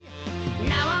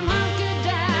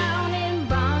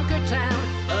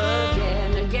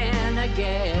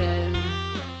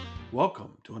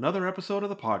Welcome to another episode of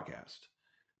the podcast.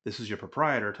 This is your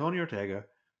proprietor, Tony Ortega,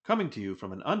 coming to you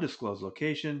from an undisclosed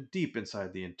location deep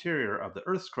inside the interior of the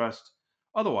Earth's crust,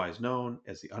 otherwise known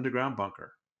as the underground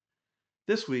bunker.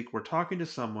 This week, we're talking to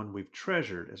someone we've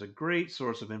treasured as a great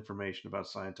source of information about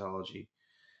Scientology,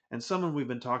 and someone we've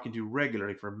been talking to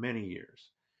regularly for many years.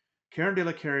 Karen de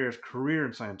la Carriere's career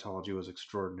in Scientology was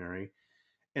extraordinary,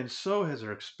 and so has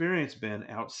her experience been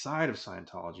outside of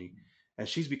Scientology, as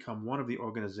she's become one of the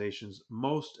organization's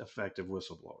most effective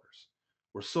whistleblowers.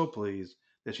 We're so pleased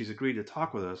that she's agreed to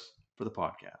talk with us for the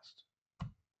podcast.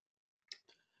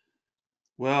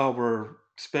 Well, we're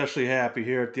especially happy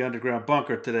here at the Underground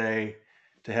Bunker today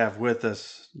to have with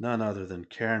us none other than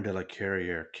Karen de la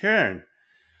Carriere. Karen,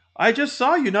 I just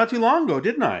saw you not too long ago,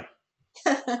 didn't I?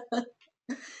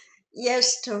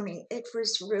 Yes, Tony, it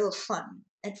was real fun.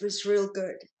 It was real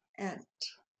good. And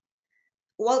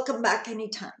welcome back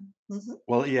anytime.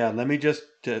 Well, yeah, let me just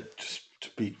to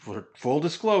be for full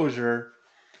disclosure,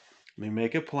 let me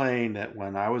make it plain that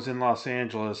when I was in Los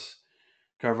Angeles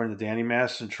covering the Danny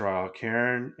Masterson trial,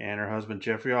 Karen and her husband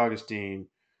Jeffrey Augustine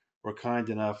were kind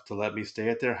enough to let me stay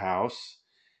at their house,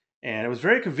 and it was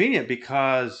very convenient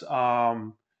because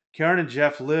Karen and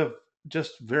Jeff live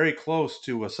just very close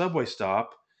to a subway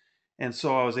stop, and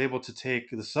so I was able to take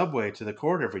the subway to the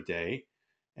court every day,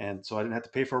 and so I didn't have to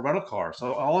pay for a rental car.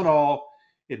 So all in all,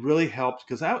 it really helped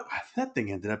because that thing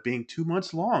ended up being 2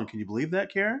 months long. Can you believe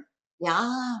that, Karen?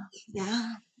 Yeah,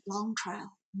 long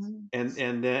trial.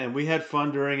 And we had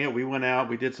fun during it. We went out,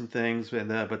 we did some things,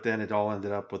 but then it all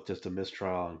ended up with just a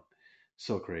mistrial. And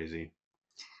so crazy.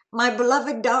 My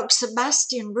beloved dog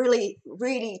Sebastian really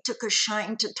took a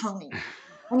shine to Tony.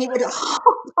 And he would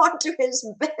hold onto his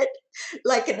bed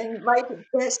like an invited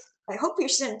guest. I hope you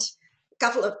sent a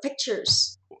couple of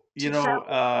pictures to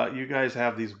family. You guys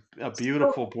have these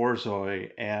beautiful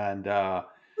borzoi and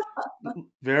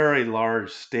very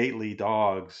large, stately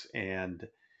dogs, and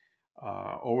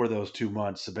over those 2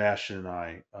 months, Sebastian and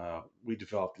I we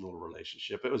developed a little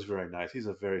relationship. It was very nice. He's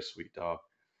a very sweet dog.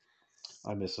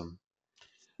 I miss him.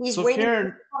 He's So waiting to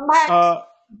Karen, come back.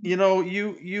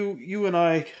 you and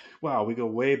I, wow, we go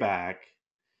way back,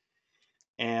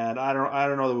 and I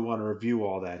don't know that we want to review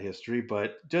all that history,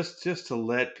 but just to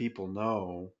let people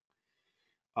know,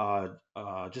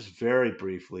 just very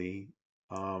briefly,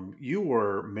 you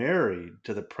were married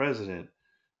to the president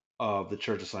of the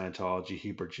Church of Scientology,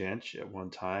 Heber Jench. At one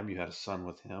time, you had a son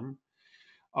with him.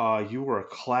 You were a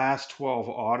Class 12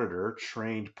 auditor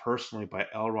trained personally by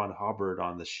L. Ron Hubbard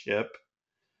on the ship.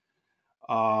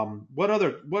 What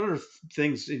other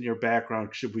things in your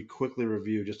background should we quickly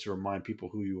review just to remind people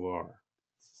who you are?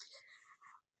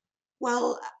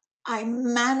 Well, I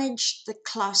managed the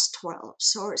class 12.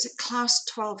 So it's a class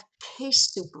 12 case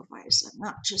supervisor,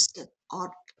 not just an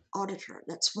auditor.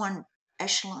 That's one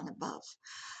echelon above.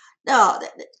 No,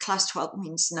 class 12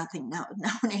 means nothing now.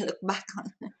 Now, when I look back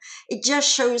on it, it just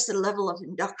shows the level of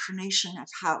indoctrination of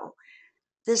how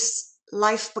this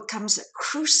life becomes a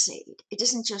crusade. It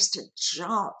isn't just a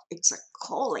job, it's a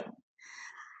calling.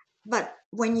 But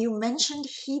when you mentioned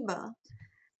Heba,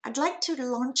 I'd like to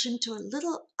launch into a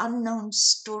little unknown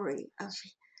story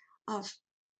of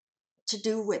to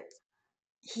do with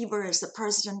Heber as the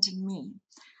president and me.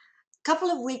 A couple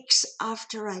of weeks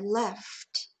after I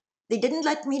left, they didn't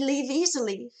let me leave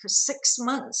easily for 6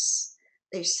 months.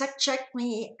 They sec checked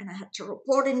me and I had to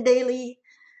report in daily.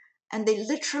 And they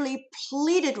literally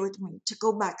pleaded with me to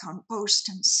go back on post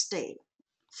and stay. Now,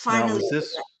 Finally,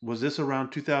 was this around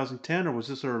 2010 or was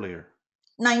this earlier?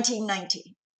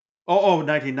 1990. Oh,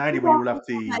 1990 when you left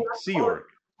the Sea Org.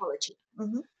 Apology.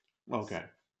 Mm-hmm. Okay.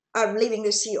 I'm leaving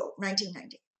the CO,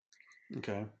 1990.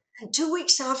 Okay. And 2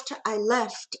 weeks after I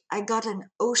left, I got an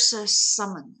OSA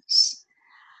summons.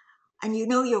 And you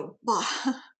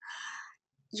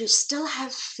still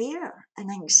have fear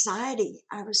and anxiety.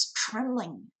 I was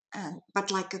trembling, but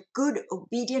like a good,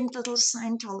 obedient little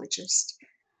Scientologist,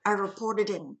 I reported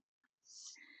in.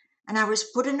 And I was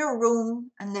put in a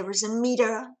room, and there was a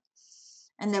meter,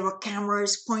 and there were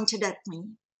cameras pointed at me.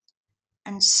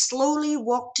 And slowly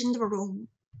walked in the room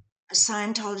a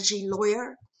Scientology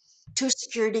lawyer, 2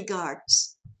 security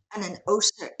guards, and an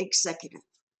OSA executive.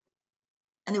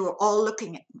 And they were all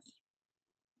looking at me.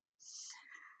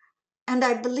 And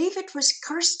I believe it was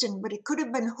Kirsten, but it could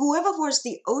have been whoever was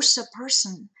the OSA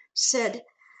person, said,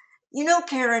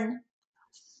 Karen,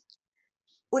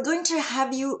 we're going to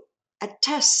have you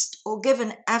attest or give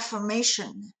an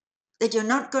affirmation that you're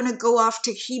not going to go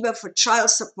after Heba for child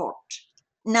support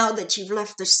now that you've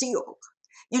left the Sea Org.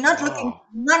 You're not looking Wow.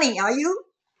 for money, are you?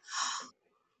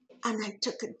 And I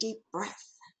took a deep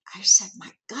breath. I said,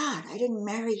 my God, I didn't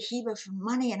marry Heba for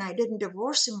money and I didn't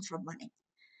divorce him for money.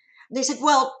 They said,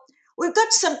 well, we've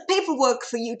got some paperwork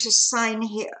for you to sign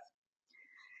here.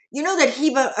 You know that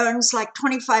Heba earns like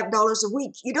 $25 a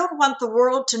week. You don't want the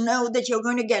world to know that you're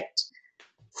going to get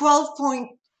 $12.50.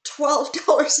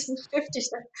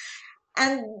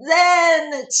 And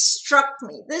then it struck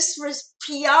me. This was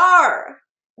PR.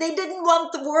 They didn't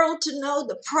want the world to know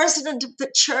the president of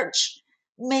the church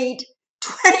made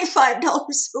 $25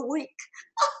 a week.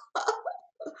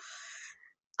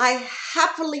 I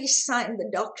happily signed the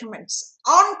documents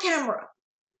on camera,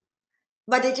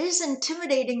 but it is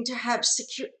intimidating to have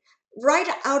security. Right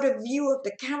out of view of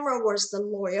the camera was the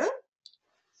lawyer.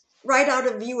 Right out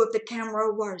of view of the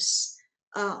camera was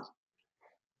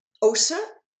Osa.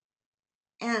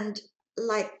 And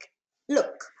like,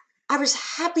 look, I was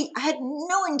happy. I had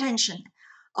no intention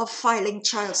of filing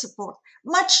child support.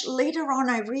 Much later on,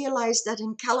 I realized that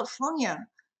in California,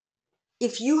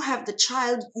 if you have the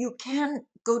child, you can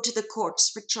go to the courts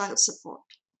for child support.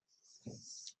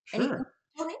 Anything, Sure.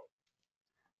 Tony?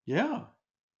 Yeah.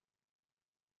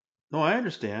 No, I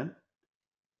understand.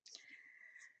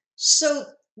 So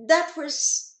that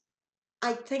was,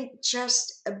 I think,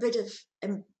 just a bit of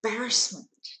embarrassment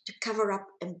to cover up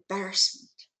embarrassment.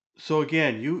 So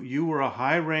again, you were a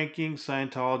high-ranking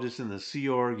Scientologist in the Sea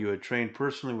Org. You had trained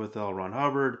personally with L. Ron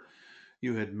Hubbard.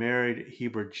 You had married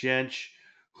Heber Jensch,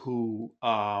 who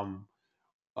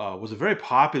was a very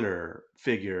popular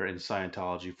figure in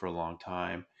Scientology for a long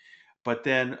time. But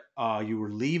then you were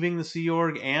leaving the Sea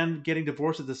Org and getting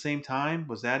divorced at the same time.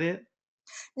 Was that it?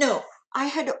 No, I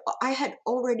had I had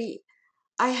already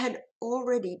I had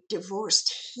already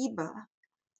divorced Heba,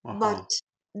 Uh huh. but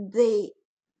they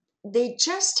they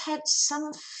just had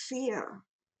some fear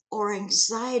or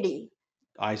anxiety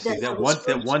I that see. I was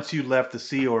going That to. once you left the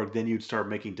Sea Org, then you'd start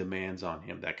making demands on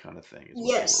him. That kind of thing is what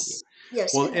they were. Yes,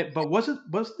 yes, Well, and but wasn't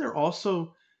there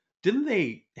also? Didn't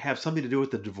they have something to do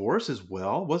with the divorce as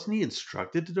well? Wasn't he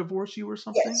instructed to divorce you or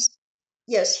something? yes,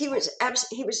 yes. He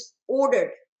was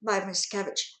ordered by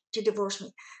Miscavige to divorce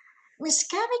me.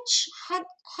 Miscavige had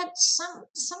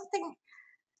something.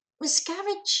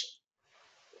 Miscavige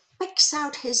picks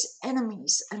out his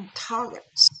enemies and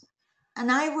targets,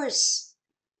 and I was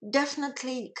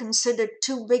definitely considered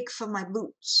too big for my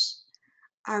boots.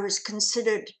 I was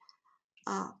considered,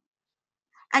 uh,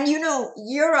 and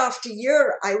year after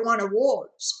year, I won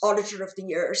awards: Auditor of the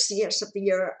Year, CS of the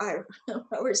Year. I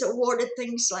was awarded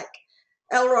things like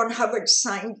L. Ron Hubbard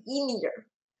signed E-meter.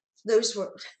 Those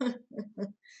were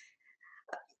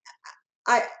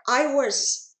I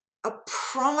was a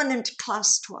prominent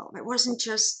class 12. It wasn't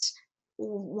just a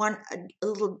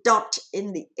little dot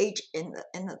in the H in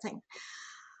the thing.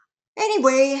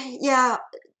 Anyway, yeah,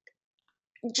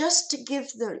 just to give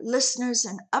the listeners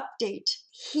an update,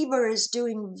 Heber is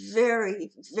doing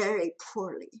very, very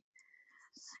poorly.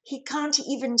 He can't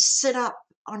even sit up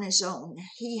on his own.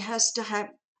 He has to have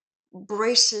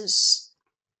braces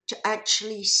to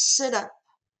actually sit up.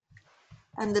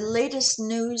 And the latest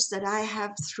news that I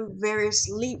have through various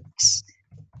leaks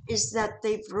is that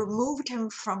they've removed him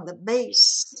from the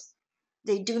base.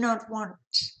 They do not want,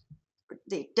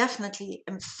 they definitely,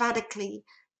 emphatically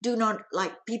do not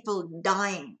like people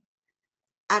dying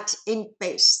at Int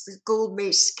Base, the gold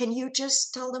base. Can you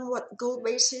just tell them what gold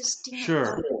base is, Tina?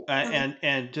 Sure. Tony?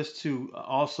 And just to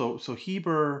also, so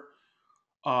Heber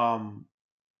um,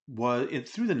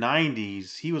 through the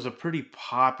 '90s. He was a pretty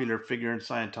popular figure in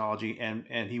Scientology,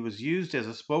 and he was used as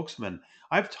a spokesman.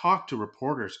 I've talked to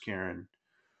reporters, Karen,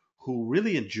 who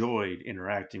really enjoyed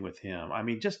interacting with him. I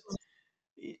mean, just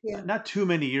Yeah. not too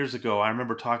many years ago, I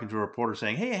remember talking to a reporter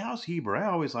saying, "Hey, how's Heber? I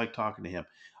always like talking to him."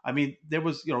 I mean, there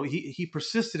was, he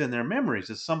persisted in their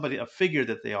memories as somebody, a figure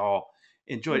that they all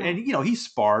enjoyed, Yeah. and he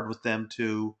sparred with them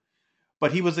too.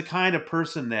 But he was the kind of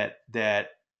person that they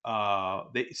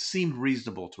seemed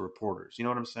reasonable to reporters. You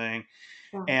know what I'm saying?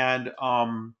 Yeah. And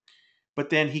but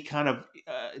then he kind of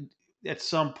at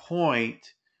some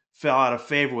point fell out of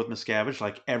favor with Miscavige,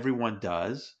 like everyone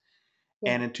does.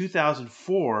 Yeah. And in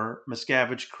 2004,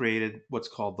 Miscavige created what's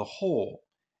called the Hole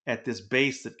at this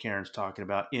base that Karen's talking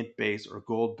about, Int Base or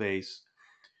Gold Base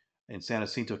in San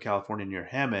Jacinto, California, near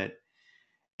Hemet.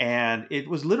 And it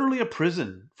was literally a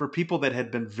prison for people that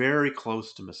had been very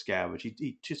close to Miscavige.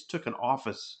 He just took an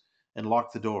office and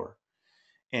locked the door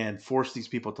and forced these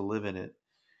people to live in it.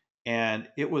 And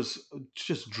it was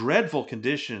just dreadful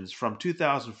conditions from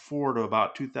 2004 to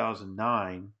about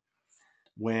 2009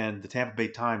 when the Tampa Bay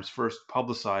Times first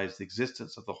publicized the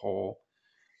existence of the Hole,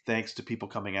 thanks to people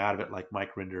coming out of it like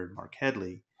Mike Rinder and Mark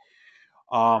Headley.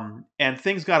 And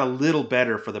things got a little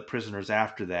better for the prisoners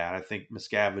after that. I think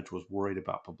Miscavige was worried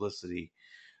about publicity.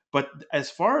 But as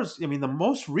far as, I mean, the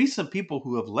most recent people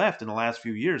who have left in the last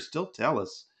few years still tell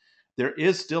us there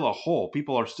is still a hole.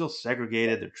 People are still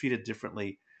segregated, they're treated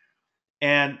differently.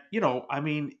 And, I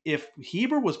mean, if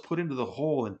Heber was put into the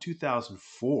hole in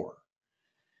 2004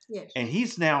 and Yes.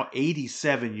 he's now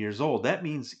 87 years old, that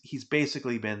means he's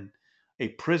basically been a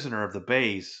prisoner of the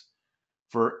base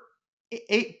for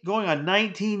going on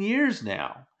 19 years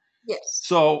now. Yes.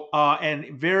 So,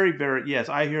 and very, very, yes,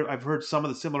 I've heard some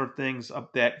of the similar things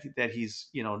up that he's,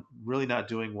 really not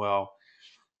doing well.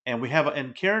 And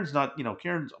Karen's not,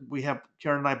 Karen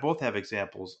and I both have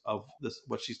examples of this,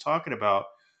 what she's talking about,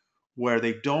 where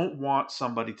they don't want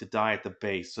somebody to die at the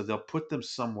base, so they'll put them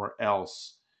somewhere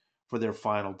else for their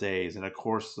final days. And of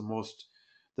course,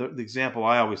 the example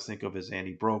I always think of is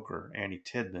Annie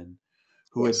Tidman,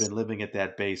 who had Yes. been living at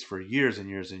that base for years and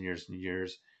years and years and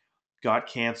years, got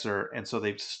cancer, and so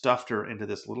they stuffed her into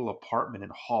this little apartment in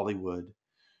Hollywood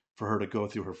for her to go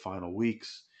through her final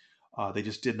weeks. They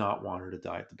just did not want her to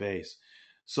die at the base.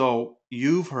 So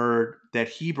you've heard that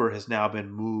Heber has now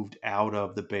been moved out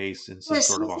of the base in some Yes,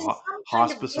 sort of he's a in some kind of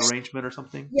hospice nursing. arrangement or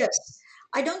something. Yes.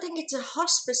 I don't think it's a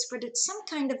hospice, but it's some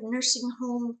kind of nursing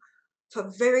home for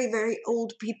very, very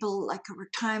old people, like a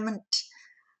retirement,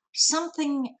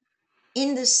 something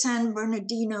in the San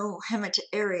Bernardino Hemet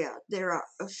area. There are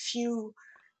a few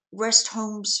rest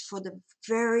homes for the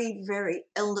very, very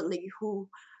elderly who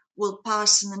will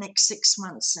pass in the next 6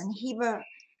 months. And Heber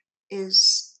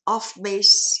is off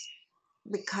base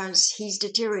because he's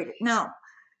deteriorated. Now,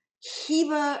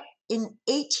 Heber, in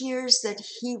 8 years that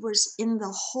he was in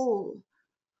the hole,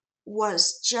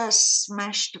 was just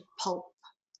smashed to pulp.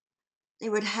 They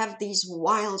would have these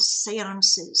wild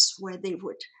seances where they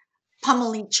would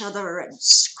pummel each other and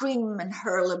scream and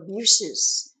hurl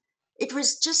abuses. It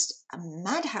was just a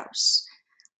madhouse.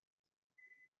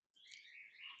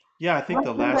 Yeah, My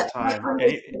friend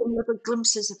was getting little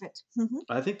glimpses of it. Mhm.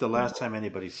 I think the last time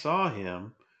anybody saw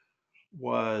him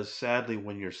was sadly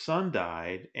when your son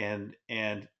died, and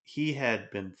he had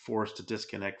been forced to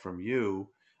disconnect from you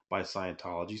by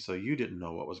Scientology, so you didn't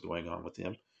know what was going on with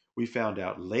him. We found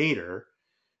out later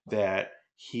that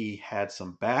he had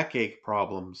some backache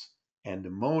problems and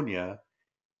pneumonia,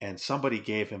 and somebody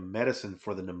gave him medicine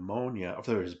for the pneumonia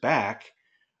for his back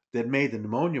that made the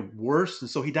pneumonia worse, and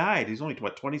so he died. He's only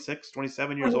what, 26,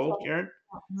 27 years old, 27. Karen.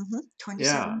 Mhm.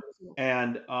 27 Yeah. years old.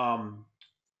 And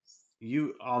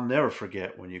I'll never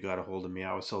forget when you got a hold of me.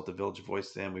 I was still at the Village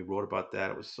Voice then. We wrote about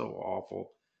that. It was so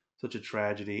awful, such a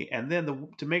tragedy. And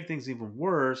then to make things even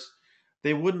worse,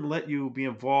 they wouldn't let you be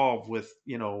involved with,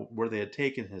 where they had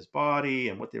taken his body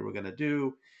and what they were going to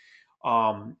do.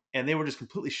 And they were just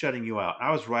completely shutting you out.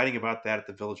 I was writing about that at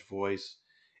the Village Voice.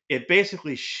 It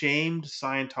basically shamed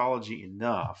Scientology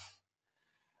enough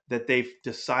that they've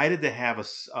decided to have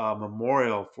a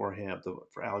memorial for him,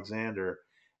 for Alexander,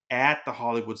 at the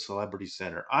Hollywood Celebrity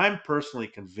Center. I'm personally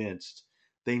convinced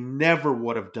they never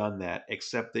would have done that,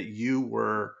 except that you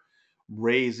were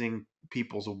raising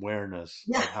people's awareness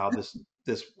Yeah. of how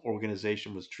this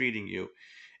organization was treating you,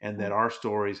 and that Mm. our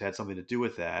stories had something to do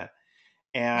with that.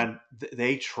 Yeah. And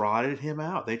they trotted him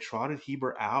out. They trotted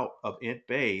Heber out of Int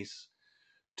Base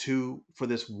to for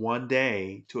this one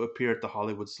day to appear at the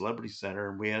Hollywood Celebrity Center,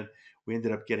 and we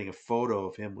ended up getting a photo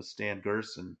of him with Stan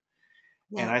Gerson,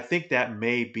 and Yeah. I think that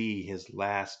may be his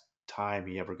last time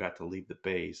he ever got to leave the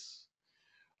base.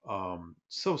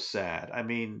 So sad. I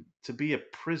mean, to be a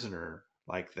prisoner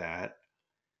like that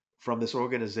from this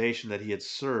organization that he had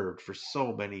served for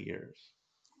so many years.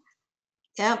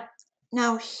 Yeah.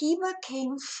 Now, Heber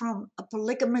came from a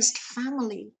polygamist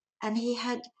family and he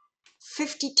had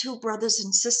 52 brothers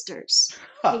and sisters.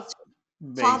 His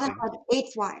father Amazing. had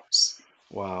 8 wives,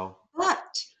 Wow.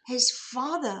 but his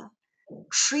father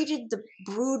treated the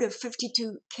brood of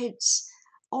 52 kids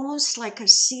almost like a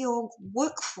Sea Org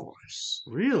workforce.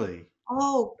 Really?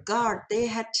 Oh God, they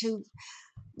had to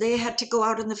go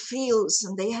out in the fields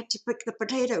and they had to pick the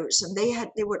potatoes and they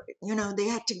had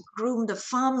to groom the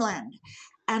farmland.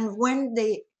 And when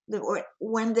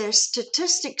their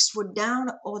statistics were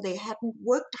down or they hadn't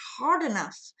worked hard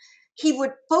enough, he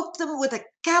would poke them with a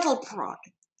cattle prod.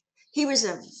 He was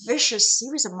a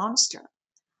monster.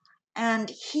 And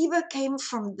Heber came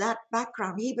from that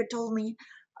background. Heber told me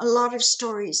a lot of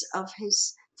stories of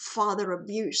his father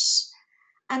abuse.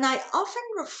 And I often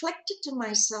reflected to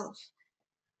myself,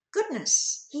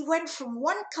 goodness, he went from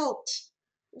one cult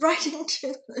right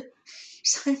into the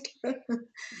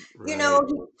Right.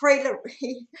 he prayed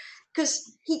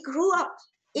because he grew up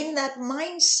in that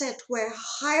mindset where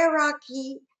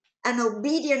hierarchy and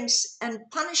obedience and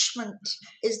punishment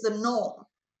is the norm.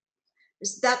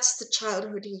 That's the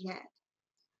childhood he had.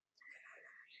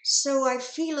 So I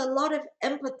feel a lot of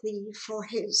empathy for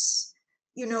his,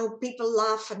 people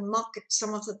laugh and mock at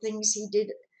some of the things he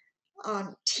did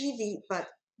on TV, but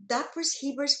that was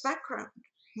Heber's background.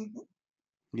 Mhm.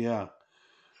 Yeah.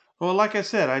 Well, like I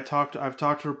said, I've talked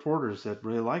to reporters that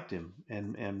really liked him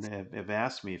and have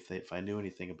asked me if I knew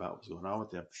anything about what was going on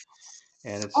with him.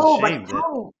 And it's a Oh, but shame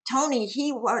that Tony,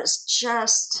 he was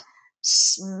just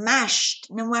smashed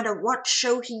no matter what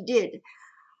show he did.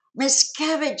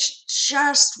 Miscavige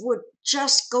just would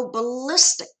just go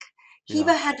ballistic. yeah,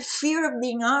 Heber had fear of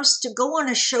being asked to go on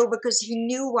a show because he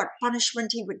knew what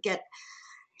punishment he would get.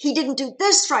 He didn't do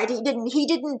this right. He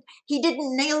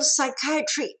didn't nail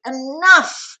psychiatry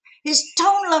enough. His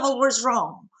tone level was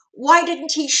wrong. Why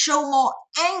didn't he show more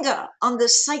anger on the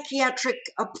psychiatric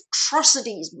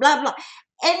atrocities? Blah blah.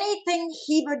 Anything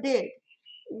Heber did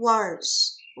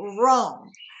was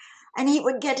wrong, and he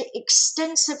would get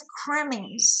extensive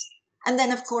crammings. And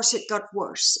then, of course, it got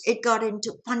worse. It got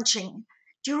into punching.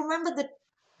 Do you remember the?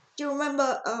 Do you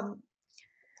remember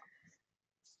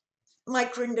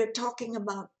Mike Rinder talking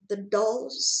about the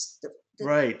dolls?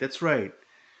 right. That's right.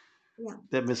 Yeah,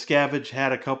 That Miscavige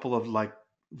had a couple of like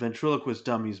ventriloquist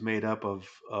dummies made up of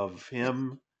yeah.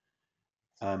 him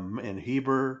and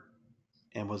Heber,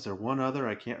 and was there one other?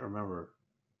 I can't remember.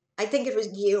 I think it was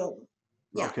Guillaume.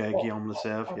 Yeah, Okay, Guillaume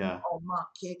Lesev. Yeah, or Mark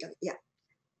Yeager. Yeah.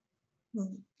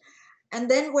 Mhm. And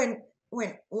then when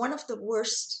one of the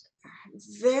worst,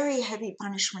 very heavy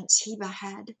punishments Heber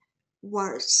had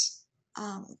was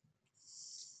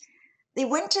they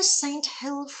went to St.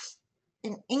 Hill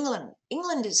in England.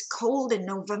 England is cold in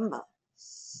November.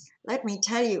 Let me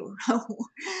tell you,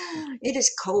 it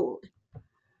is cold.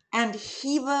 And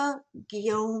Heber,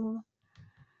 Guillaume,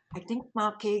 I think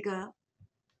Mark Yeager,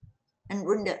 and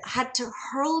Runda had to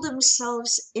hurl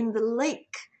themselves in the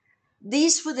lake.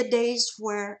 These were the days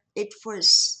where it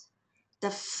was the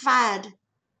fad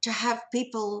to have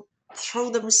people throw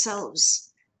themselves.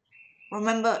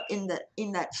 Remember in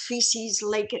that feces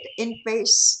lake at Int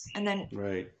Base, and then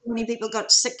right. many people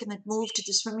got sick and it moved to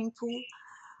the swimming pool.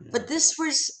 Yeah, But this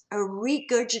was a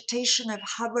regurgitation of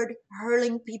Hubbard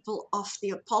hurling people off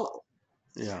the Apollo.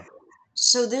 yeah,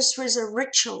 So this was a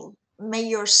ritual. May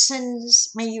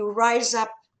you rise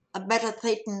up a better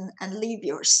Thetan and leave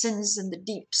your sins in the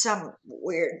deep, some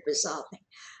weird, bizarre thing.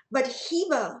 But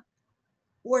Heber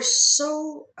was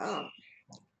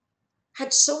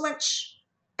had so much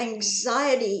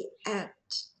anxiety and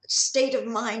state of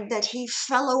mind that he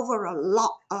fell over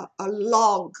a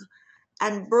log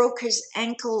and broke his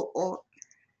ankle or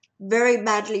very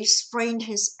badly sprained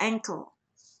his ankle.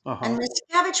 uh huh. And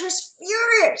Miscavige was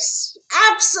furious,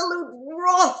 absolute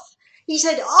wrath. He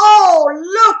said, "Oh,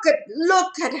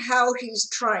 look at how he's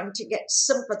trying to get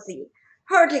sympathy,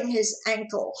 hurting his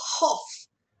ankle, Hoff."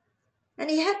 And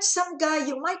he had some guy,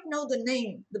 you might know the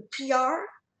name, the PR,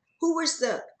 who was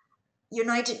the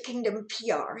United Kingdom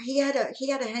PR. He had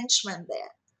a henchman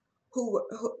there who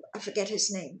I forget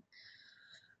his name.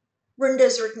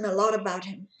 Brenda's written a lot about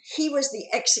him. He was the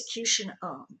execution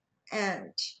arm,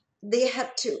 and they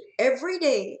had to every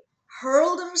day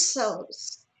hurl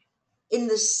themselves in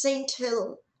the St.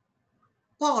 Hill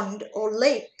pond or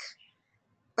lake,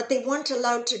 but they weren't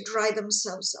allowed to dry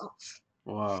themselves off.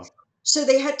 Wow. So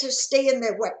they had to stay in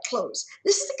their wet clothes.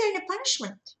 This is the kind of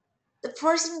punishment the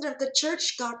president of the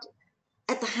church got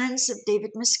at the hands of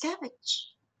David Miscavige.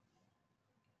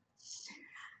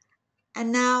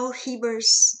 And now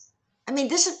Heber's, I mean,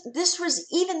 this was,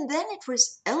 even then it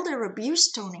was elder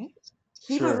abuse, Tony.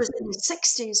 Heber Sure. was in his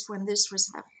 60s when this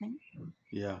was happening.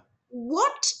 Yeah.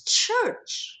 What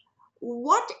church,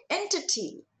 what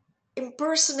entity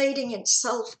impersonating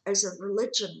itself as a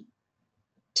religion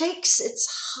takes its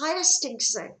highest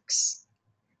execs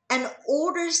and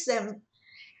orders them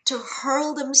to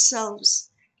hurl themselves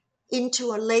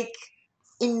into a lake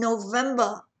in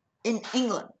November in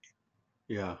England?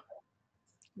 Yeah.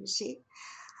 You see?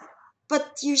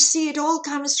 But you see, it all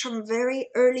comes from very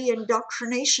early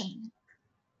indoctrination,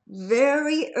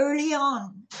 very early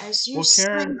on, as you Well, say.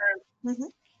 Karen,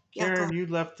 Mhm. Yeah, go Karen, ahead. you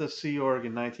left the Sea Org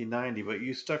in 1990, but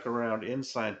you stuck around in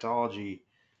Scientology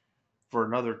for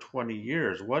another 20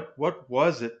 years. What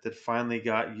was it that finally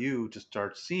got you to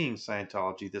start seeing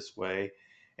Scientology this way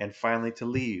and finally to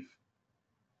leave?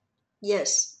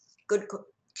 Yes, good,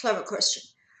 clever question.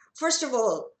 First of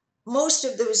all, most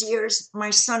of those years, my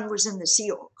son was in the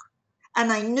Sea Org,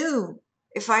 and I knew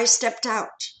if I stepped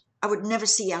out, I would never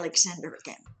see Alexander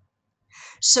again.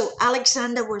 So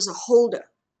Alexander was a holder,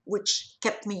 which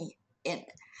kept me in.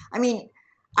 I mean,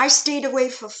 I stayed away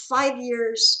for 5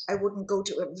 years. I wouldn't go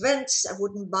to events. I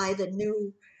wouldn't buy the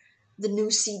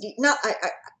new CD. No,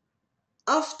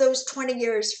 of those 20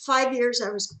 years, 5 years I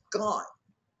was gone.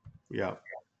 Yeah.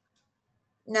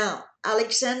 Now,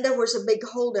 Alexander was a big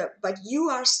holder, but you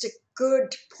asked a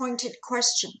good pointed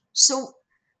question. So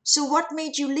what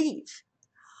made you leave?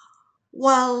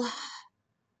 Well,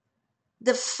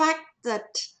 the fact that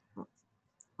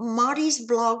Marty's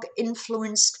blog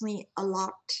influenced me a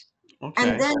lot. And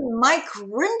Okay. then Mike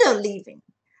Rinder leaving.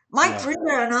 Mike Yeah.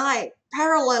 Rinder and I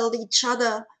paralleled each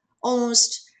other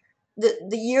almost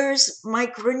the years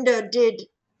Mike Rinder did.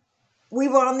 We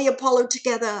were on the Apollo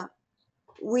together.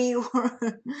 We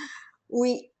were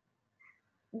we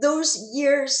those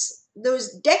years,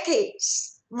 those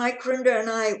decades, Mike Rinder and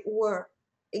I were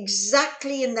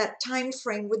exactly in that time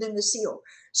frame within the CO.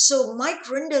 So Mike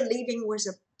Rinder leaving was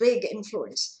a big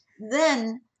influence.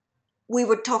 Then we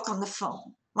would talk on the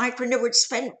phone. Mike Rinder would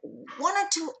spend 1 or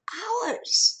 2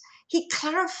 hours. He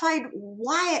clarified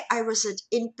why I was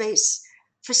in base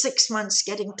for 6 months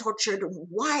getting tortured and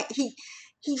why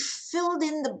he filled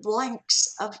in the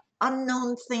blanks of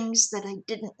unknown things that I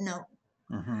didn't know.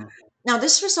 Hmm. Now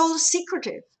this was all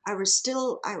secretive. I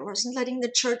wasn't letting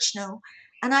the church know.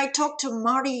 And I talked to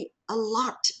Marty a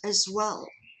lot as well.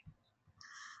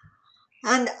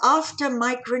 And after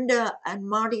Mike Rinder and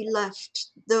Marty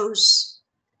left, those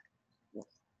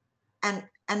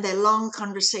and their long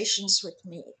conversations with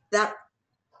me, that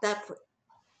that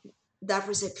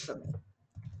was it for me.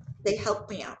 They helped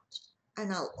me out,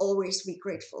 and I'll always be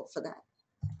grateful for that.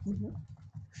 Mhm.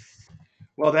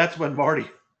 Well, that's when Marty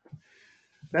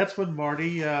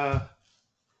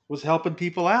was helping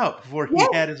people out before he Yeah.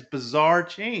 had his bizarre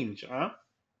change, huh?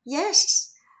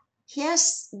 Yes.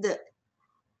 Yes. The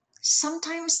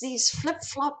Sometimes these flip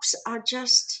flops are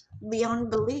just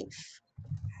beyond belief.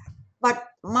 But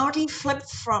Marty flipped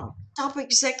from top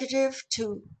executive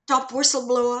to top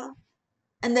whistleblower,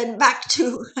 and then back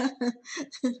to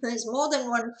there's more than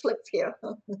one flip here.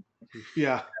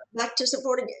 Yeah. Back to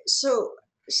supporting it.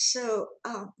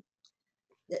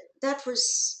 That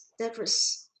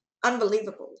was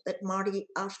unbelievable that Marty,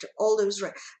 after all those,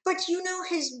 but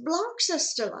his blogs are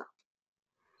still up,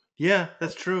 Yeah,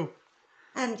 that's true.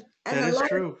 and That a is lot of,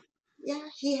 true. yeah,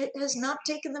 he has not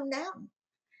taken them down.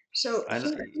 So I,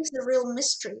 he's the real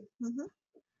mystery.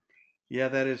 yeah,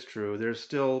 that is true. There's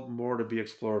still more to be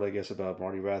explored, I guess, about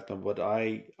Marty Rathbun, but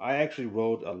I actually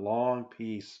wrote a long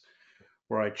piece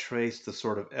where I traced the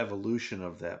sort of evolution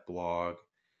of that blog.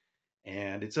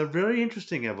 And it's a very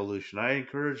interesting evolution. I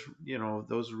encourage,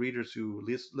 those readers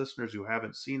listeners who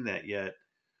haven't seen that yet,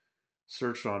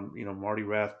 search on, Marty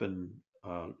Rathbun,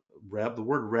 the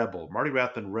word rebel, Marty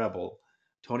Rathbun rebel,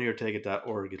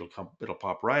 TonyOrtega.org. It'll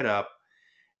pop right up.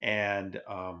 And,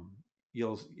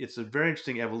 it's a very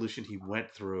interesting evolution he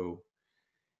went through,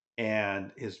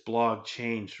 and his blog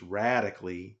changed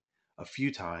radically a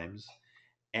few times,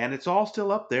 and it's all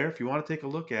still up there if you want to take a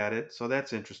look at it. So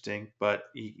that's interesting. But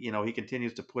he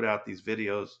continues to put out these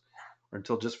videos, or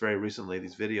until just very recently,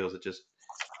 these videos that just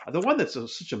the one that's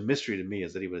such a mystery to me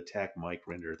is that he would attack Mike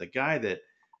Rinder, the guy that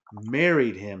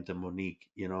married him to Monique.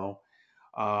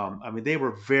 I mean, they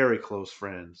were very close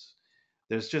friends.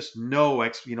 There's just no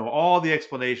all the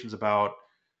explanations about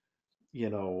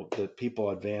that people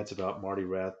advance about Marty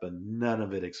Rathbun. None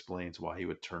of it explains why he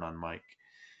would turn on Mike.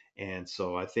 And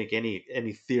so I think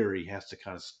any theory has to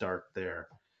kind of start there.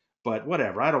 But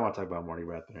whatever, I don't want to talk about Marty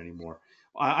Rathbun anymore.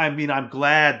 I mean, I'm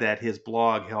glad that his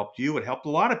blog helped you. It helped a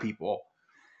lot of people.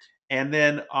 And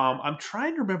then I'm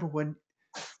trying to remember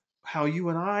how you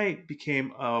and I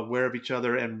became aware of each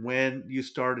other, and when you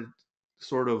started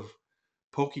sort of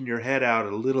poking your head out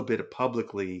a little bit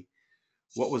publicly.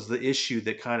 What was the issue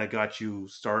that kind of got you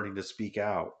starting to speak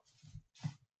out?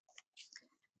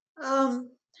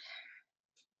 Um,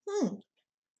 hmm,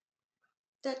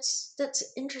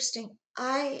 that's interesting.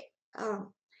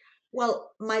 Um,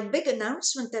 well, my big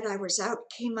announcement that I was out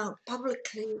came out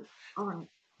publicly on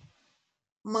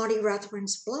Marty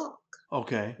Rathbun's blog.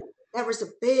 Okay. That was a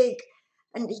big,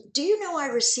 and do you know I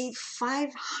received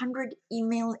 500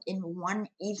 email in one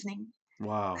evening? I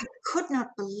Wow. could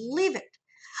not believe it.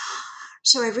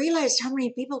 So I realized how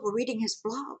many people were reading his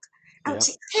blog. I would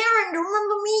say, Yep. Karen,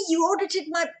 remember me? You audited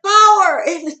my power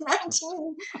in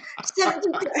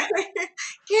 1970.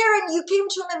 Karen, you came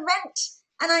to an event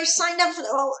and I signed up for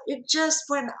oh, it just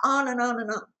went on and on and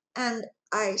on. And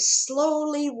I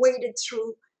slowly waded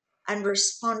through and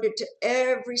responded to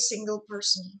every single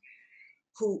person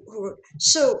who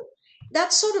so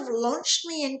that sort of launched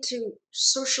me into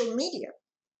social media,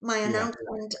 my Yeah.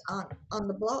 announcement on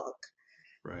the blog.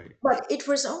 Right. But it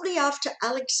was only after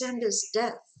Alexander's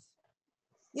death.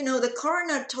 You know, the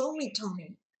coroner told me,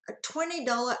 Tony, a $20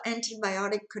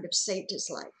 antibiotic could have saved his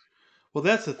life. Well,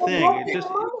 that's the From thing. It walking just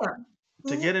pneumonia.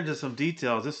 to Hmm? get into some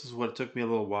details. This is what it took me a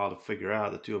little while to figure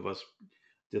out. The two of us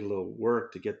did a little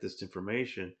work to get this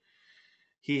information.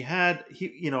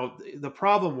 The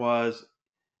problem was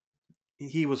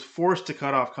he was forced to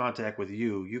cut off contact with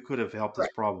you. You could have helped this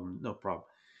Correct. problem, no problem.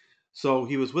 So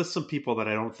he was with some people that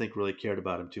I don't think really cared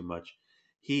about him too much.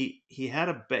 He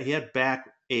had back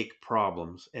ache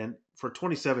problems, and for a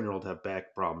 27-year-old to have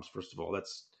back problems, first of all,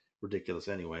 that's ridiculous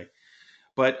anyway.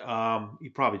 But he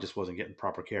probably just wasn't getting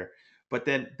proper care. But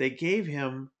then they gave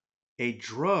him a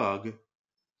drug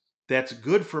that's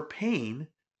good for pain,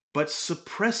 but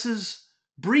suppresses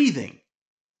breathing.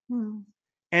 Hmm.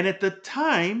 And at the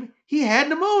time, he had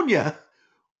pneumonia,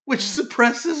 which Hmm.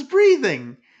 suppresses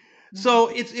breathing. Hmm. So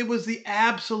it was the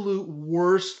absolute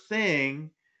worst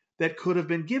thing that could have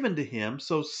been given to him.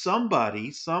 So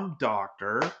somebody, some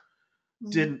doctor, Hmm.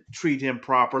 didn't treat him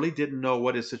properly, didn't know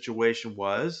what his situation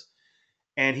was,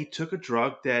 and he took a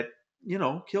drug that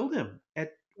killed him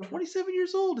at Yeah. 27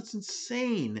 years old. It's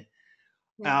insane.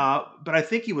 Yeah. But I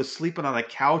think he was sleeping on a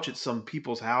couch at some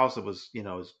people's house. It was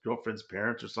his girlfriend's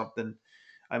parents or something.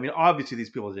 I mean, obviously these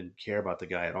people didn't care about the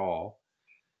guy at all.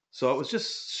 So it was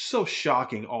just so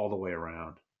shocking all the way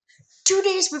around. 2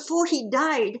 days before he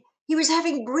died, he was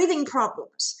having breathing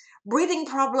problems. Breathing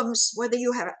problems, whether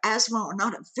you have asthma or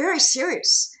not, are very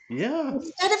serious. Yeah.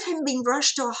 Instead of him being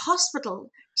rushed to a hospital,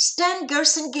 Stan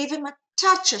Gerson gave him a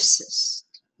touch assist.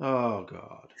 Oh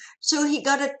God. So he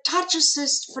got a touch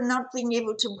assist for not being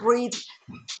able to breathe.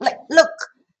 Like, look,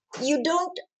 you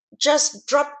don't just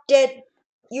drop dead,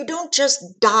 you don't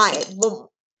just die, boom.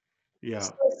 Yeah.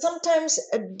 So sometimes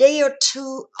a day or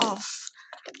two of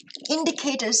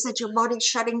indicators that your body's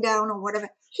shutting down or whatever.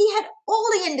 He had all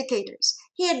the indicators.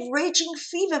 He had raging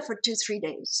fever for 2, 3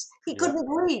 days. He Yeah. couldn't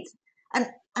breathe.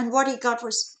 And what he got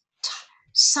was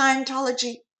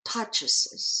Scientology touch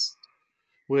assist.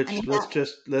 And Which he got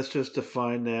let's just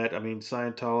define that. I mean,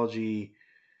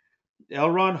 L.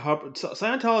 Ron Hubbard,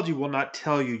 Scientology will not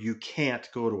tell you you can't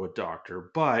go to a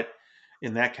doctor, but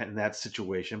in that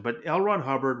situation. But L. Ron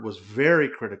Hubbard was very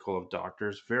critical of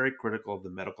doctors, very critical of the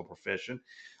medical profession.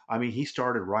 I mean, he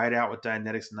started right out with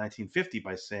Dianetics in 1950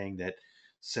 by saying that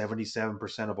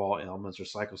 77% of all ailments are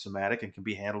psychosomatic and can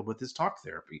be handled with his talk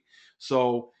therapy.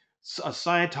 So a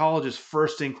Scientologist's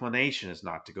first inclination is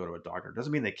not to go to a doctor. It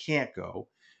doesn't mean they can't go,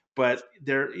 but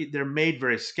they're made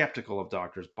very skeptical of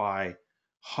doctors by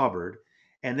Hubbard,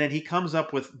 and then he comes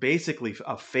up with basically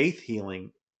a faith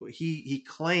healing. He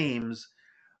claims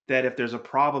that if there's a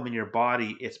problem in your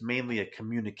body, it's mainly a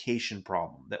communication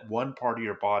problem. That one part of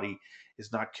your body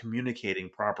is not communicating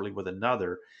properly with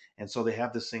another, and so they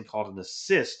have this thing called an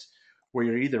assist, where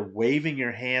you're either waving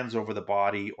your hands over the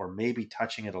body or maybe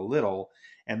touching it a little,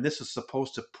 and this is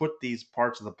supposed to put these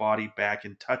parts of the body back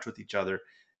in touch with each other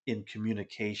in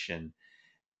communication.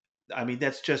 I mean,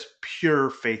 that's just pure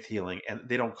faith healing, and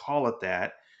they don't call it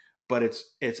that, but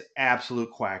it's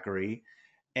absolute quackery.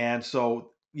 And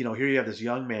so, here you have this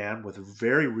young man with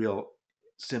very real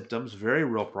symptoms, very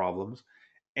real problems,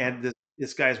 and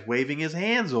this guy's waving his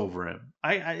hands over him.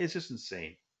 It's just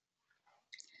insane.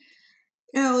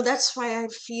 that's why I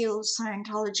feel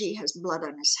Scientology has blood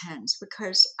on his hands,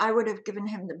 because I would have given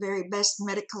him the very best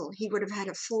medical. He would have had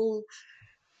a full,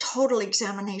 total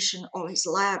examination, all his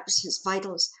labs, his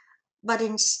vitals. But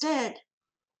instead,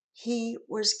 he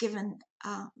was given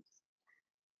an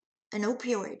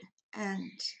opioid,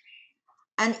 and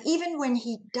even when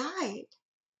he died,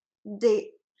 they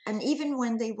and even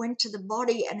when they went to the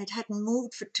body and it hadn't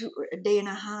moved for a day and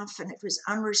a half and it was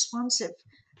unresponsive,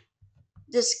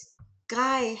 this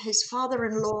guy, his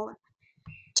father-in-law,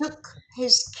 took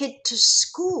his kid to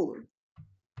school,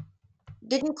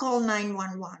 didn't call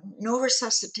 911, no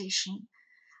resuscitation.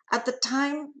 At the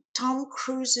time, Tom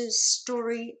Cruise's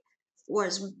story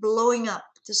was blowing up,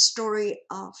 the story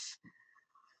of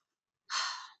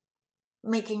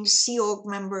making Sea Org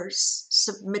members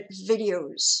submit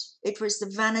videos. It was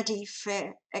the Vanity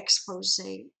Fair expose of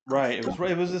Right. Tom.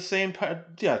 It was the same time.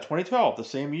 Yeah, 2012, the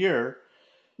same year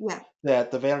Yeah.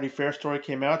 that the Vanity Fair story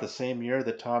came out, the same year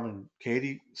that Tom and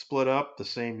Katie split up, the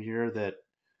same year that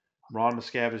Ron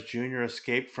Miscavige Jr.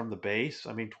 escaped from the base.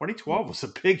 I mean, 2012 was a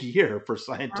big year for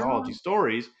Scientology Ah,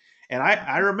 stories. And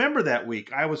I remember that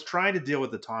week. I was trying to deal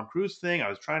with the Tom Cruise thing. I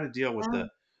was trying to deal with ah. the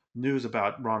news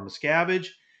about Ron Miscavige.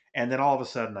 And then all of a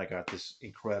sudden, I got this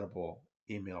incredible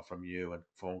email from you and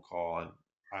phone call.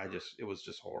 And it was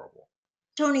just horrible.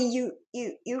 Tony, you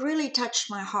really touched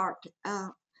my heart.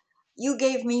 you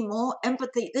gave me more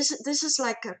empathy. This is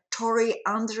like a Tori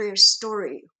Andrea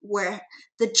story where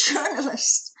the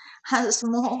journalist has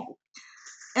more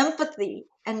empathy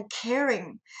and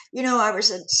caring. I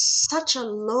was at such a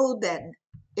low then.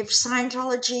 If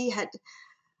Scientology had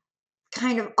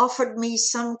kind of offered me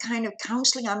some kind of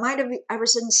counseling, I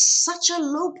was in such a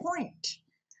low point,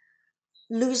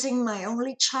 losing my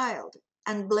only child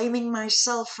and blaming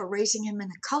myself for raising him in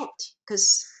a cult,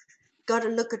 because got to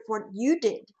look at what you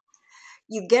did.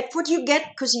 You get what you get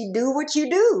because you do what you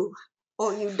do,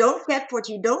 or you don't get what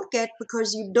you don't get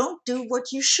because you don't do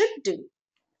what you should do.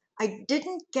 I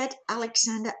didn't get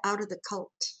Alexander out of the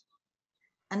cult,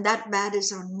 and that bad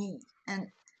is on me. And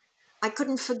I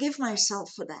couldn't forgive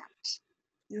myself for that.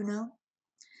 You know,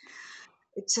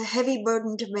 it's a heavy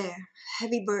burden to bear,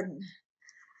 heavy burden.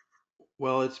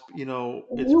 Well, it's You been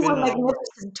were a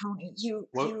magnificent, Tony.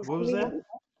 what was that?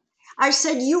 I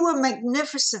said you were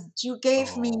magnificent. You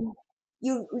gave me,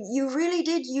 Oh, you really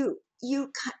did. You,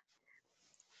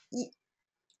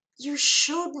 you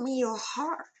showed me your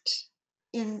heart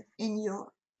in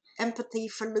your empathy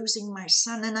for losing my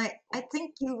son, and I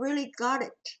think you really got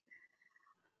it.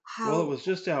 well, it How was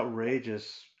just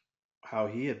outrageous how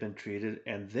he had been treated,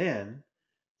 and then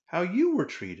how you were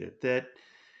treated. That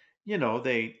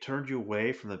they turned you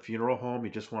away from the funeral home.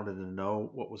 You just wanted to know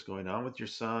what was going on with your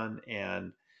son,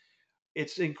 and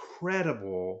it's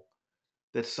incredible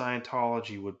that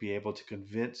Scientology would be able to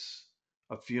convince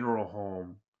a funeral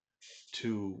home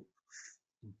to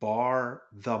bar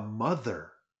the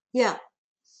mother yeah,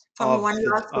 from of one the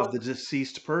last of look. the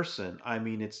deceased person. I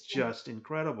mean, it's just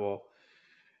incredible.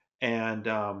 And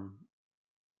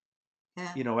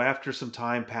Yeah. after some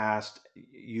time passed,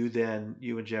 you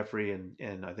and Jeffrey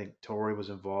and I think Tori was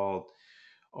involved,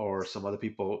 or some other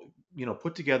people,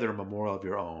 put together a memorial of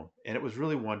your own, and it was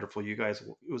really wonderful. You guys,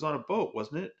 it was on a boat,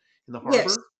 wasn't it, in the Yes,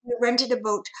 harbor? we rented a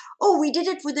boat. Oh, we did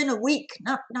it within a week.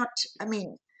 Not. I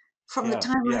mean, from the Yeah,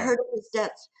 time I yeah, heard of his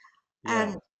death, yeah.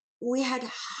 and we had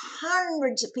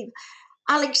hundreds of people.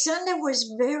 Alexander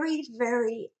was very,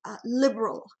 very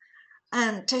liberal,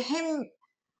 and to him,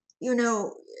 you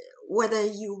know, whether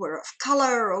you were of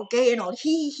color or gay and all,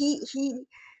 he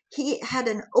had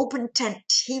an open tent.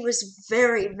 He was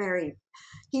very, very.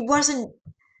 He wasn't.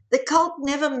 The cult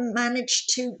never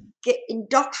managed to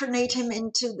indoctrinate him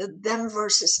into the them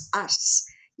versus us.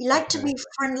 He liked to Okay. be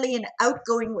friendly and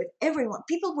outgoing with everyone.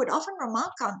 People would often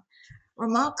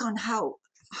remark on how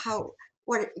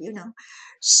what.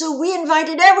 So we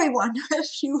invited everyone.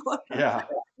 If you were Yeah.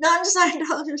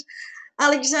 non-Scientologist,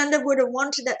 Alexander would have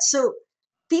wanted that. So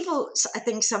people, I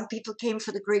think some people came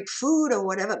for the great food or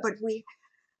whatever, but we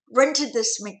rented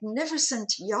this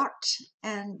magnificent yacht,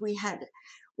 and we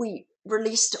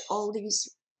released all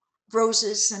these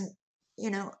roses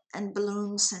and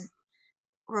balloons, and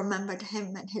remembered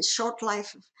him and his short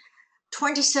life of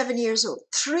 27 years old,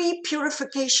 3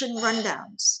 purification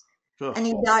rundowns, Ugh. and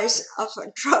he dies of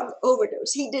a drug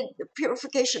overdose. He did the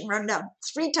purification rundown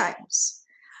 3 times,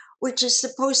 which is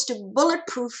supposed to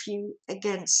bulletproof you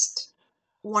against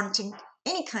wanting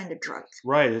any kind of drug.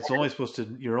 Right. You're only supposed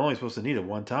to need it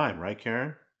one time, right,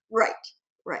 Karen? Right,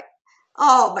 right.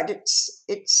 Oh, but it's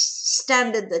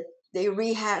standard that they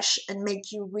rehash and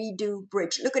make you redo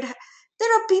bridge. Look at how,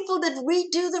 there are people that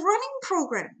redo the running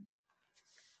program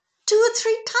 2 or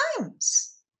 3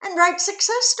 times and write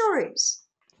success stories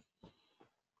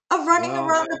of running Well,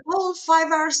 around the pole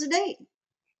 5 hours a day.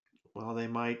 well, they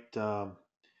might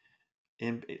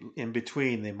in in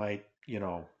between they might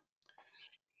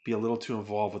be a little too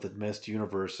involved with the missed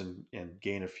universe and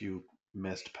gain a few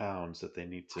missed pounds that they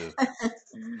need to.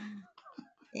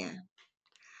 Yeah.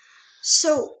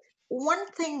 So one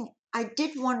thing I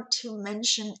did want to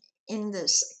mention in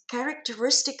this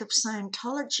characteristic of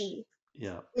Scientology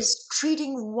Yeah. is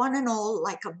treating one and all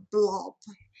like a blob.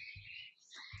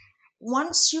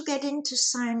 Once you get into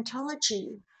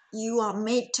Scientology, you are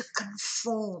made to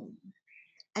conform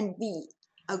and be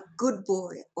a good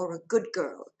boy or a good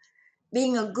girl.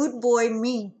 Being a good boy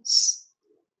means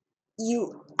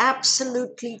you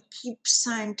absolutely keep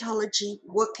Scientology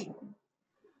working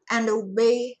and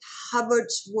obey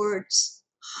Hubbard's words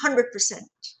 100%,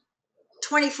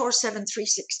 24/7,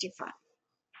 365.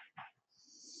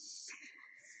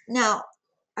 Now,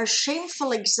 a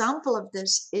shameful example of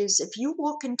this is if you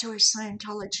walk into a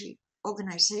Scientology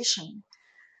organization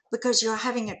because you're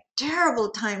having a terrible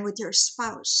time with your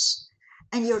spouse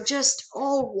and you're just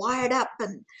all wired up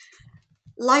and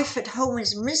life at home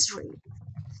is misery,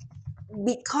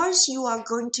 because you are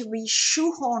going to be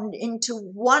shoehorned into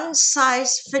one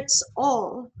size fits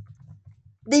all,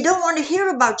 they don't want to hear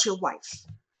about your wife.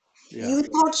 Yeah. You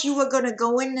thought you were going to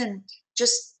go in and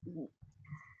just,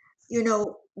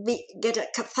 get a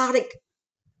cathartic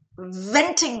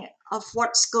venting of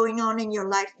what's going on in your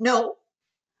life. No,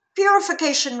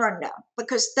 purification rundown,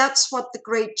 because that's what the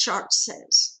great chart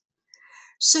says.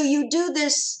 So you do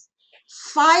this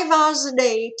 5 hours a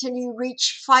day till you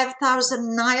reach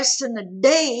 5,000 niacin a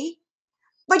day,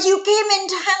 but you came in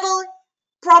to handle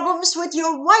problems with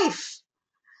your wife.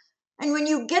 And when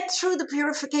you get through the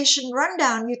purification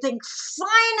rundown, you think,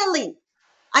 finally,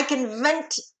 I can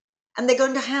vent. And they're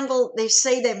going to they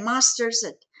say they're masters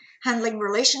at handling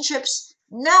relationships.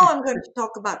 Now I'm going to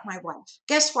talk about my wife.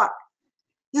 Guess what?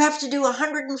 You have to do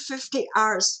 150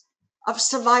 hours of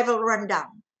survival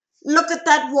rundown. Look at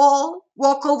that wall,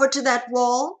 walk over to that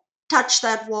wall, touch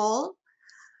that wall.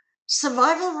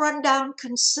 Survival rundown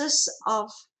consists of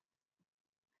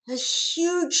a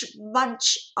huge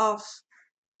bunch of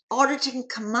auditing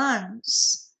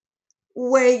commands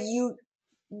where you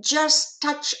just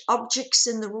touch objects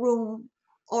in the room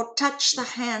or touch the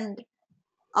hand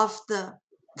of the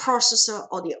processor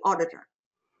or the auditor.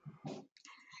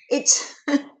 It's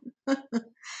and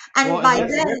Well, and by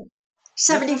then that's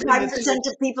one thing 75%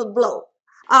 of people blow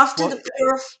after well, the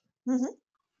pure. Mhm.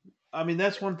 I mean,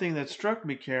 that's one thing that struck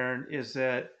me, Karen, is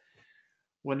that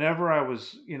whenever I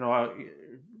was,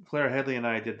 Claire Headley and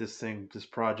I did this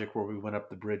project where we went up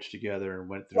the bridge together and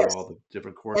went through Yes, all the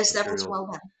different course yes, that was materials.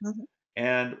 well done. Mhm.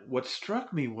 And what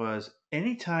struck me was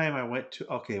anytime I went to,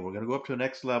 okay, we're going to go up to the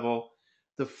next level,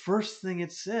 the first thing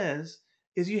it says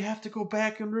is you have to go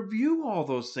back and review all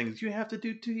those things. You have to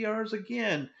do 2 hours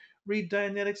again, read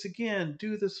Dianetics again,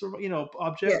 do this, Yes.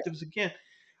 objectives again.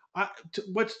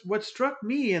 What struck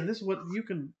me, and this is what you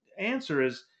can answer,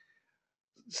 is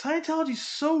Scientology is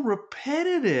so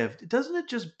repetitive. Doesn't it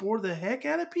just bore the heck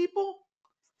out of people?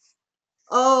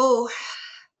 Oh,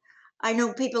 I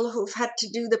know people who've had to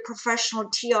do the professional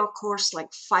TR course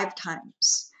like 5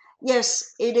 times.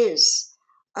 Yes, it is.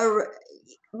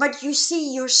 But you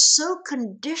see, you're so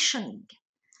conditioned.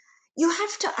 You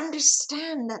have to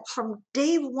understand that from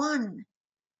day one,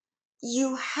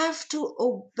 you have to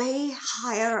obey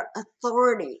higher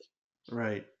authority.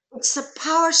 Right. It's a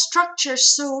power structure.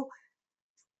 So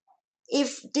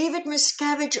if David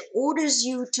Miscavige orders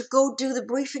you to go do the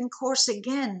briefing course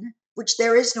again, which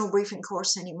there is no briefing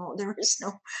course anymore, there is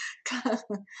no,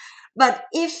 but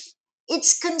if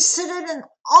it's considered an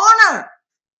honor,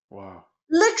 Wow.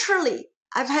 literally,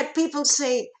 I've had people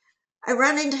say, I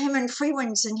ran into him in Free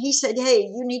Winds and he said, hey,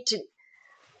 you need to,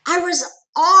 I was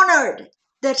honored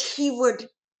that he would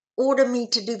order me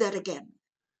to do that again.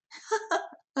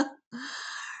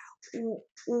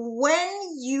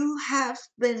 When you have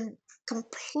been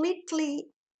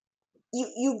completely,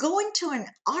 you go into an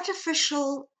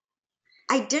artificial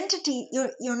identity.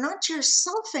 You're not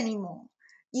yourself anymore.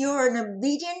 You're an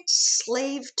obedient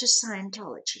slave to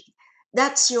Scientology.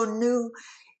 That's your new.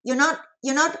 You're not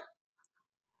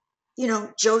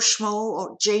Joe Schmo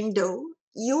or Jane Doe.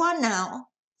 You are now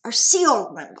a Sea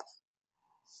Org member,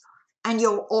 and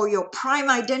your prime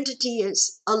identity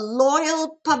is a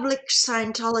loyal public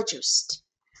Scientologist,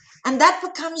 and that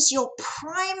becomes your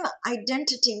prime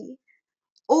identity,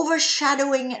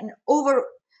 overshadowing and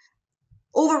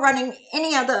overrunning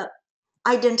any other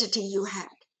identity you had.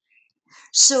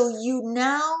 So you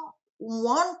now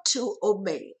want to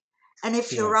obey. And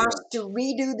if Yeah. you're asked to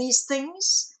redo these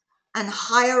things and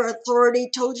higher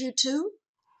authority told you to,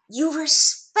 you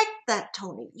respect that,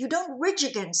 Tony. You don't ridge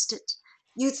against it.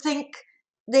 You think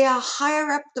they are higher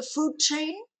up the food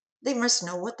chain. They must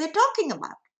know what they're talking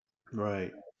about.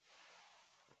 Right.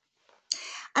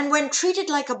 And when treated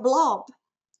like a blob,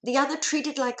 the other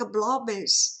treated like a blob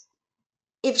is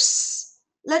if,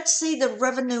 let's say, the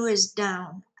revenue is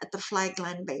down at the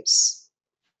Flagland base,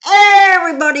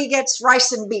 everybody gets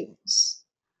rice and beans.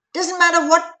 Doesn't matter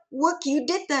what work you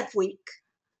did that week.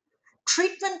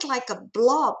 Treatment like a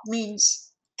blob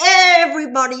means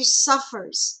everybody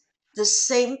suffers the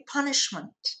same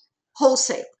punishment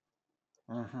wholesale.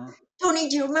 Uh-huh. Tony,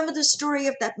 do you remember the story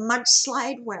of that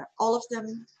mudslide where all of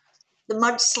them, the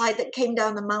mudslide that came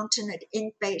down the mountain at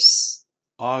Int Base?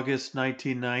 August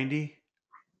 1990.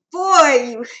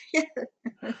 Boy, you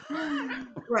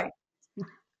right.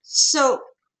 So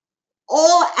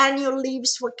all annual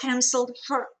leaves were canceled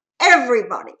for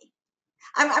everybody.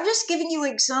 I'm just giving you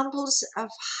examples of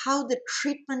how the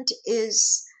treatment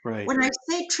is. Right. When I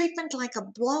say treatment like a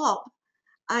blob,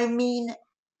 I mean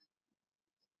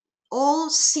all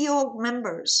Sea Org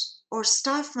members or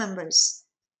staff members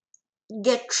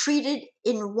get treated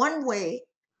in one way.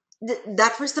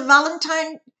 That was the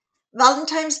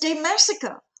Valentine's Day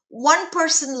massacre. One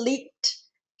person leaked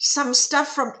some stuff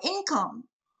from Incom,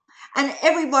 And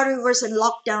everybody was in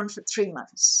lockdown for 3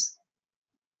 months.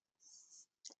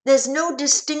 There's no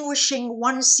distinguishing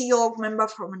one Sea Org member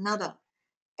from another.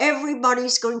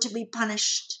 Everybody's going to be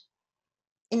punished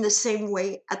in the same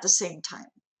way at the same time.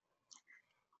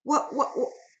 What what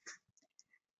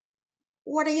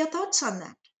what are your thoughts on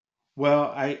that?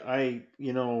 Well, I'm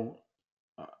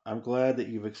glad that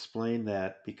you've explained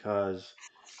that because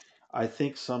I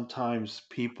think sometimes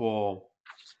people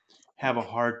have a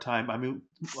hard time. I mean,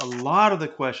 a lot of the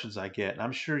questions I get, and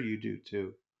I'm sure you do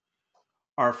too,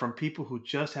 are from people who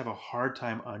just have a hard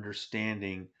time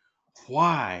understanding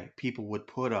why people would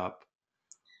put up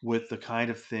with the kind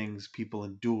of things people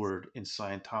endured in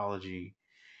Scientology.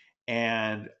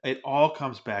 And it all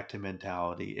comes back to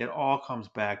mentality. It all comes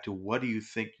back to what do you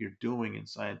think you're doing in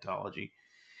Scientology?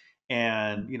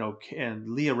 And and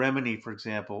Leah Remini, for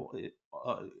example,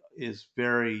 is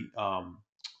very.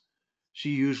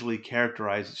 She usually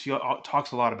characterizes. She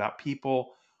talks a lot about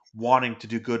people wanting to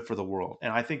do good for the world,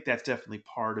 and I think that's definitely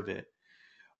part of it.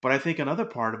 But I think another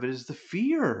part of it is the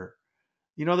fear.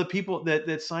 The people that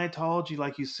Scientology,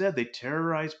 like you said, they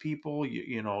terrorize people.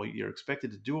 You're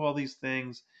expected to do all these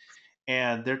things,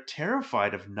 and they're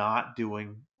terrified of not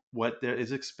doing what there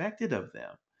is expected of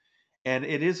them. And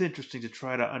it is interesting to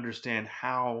try to understand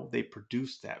how they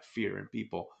produce that fear in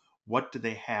people. What do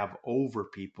they have over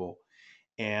people?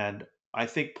 And I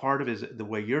think part of it is the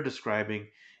way you're describing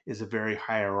is a very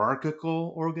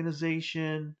hierarchical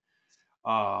organization,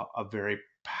 a very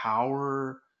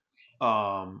power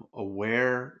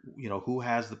aware, who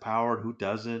has the power and who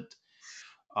doesn't.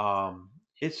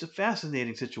 It's a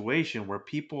fascinating situation where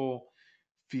people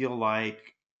feel like,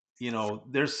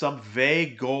 there's some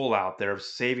vague goal out there of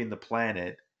saving the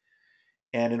planet.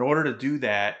 And in order to do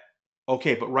that,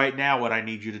 okay, but right now, what I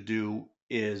need you to do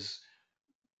is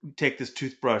take this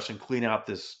toothbrush and clean out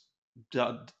this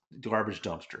garbage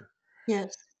dumpster.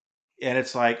 Yes. And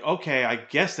it's like, okay, I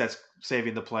guess that's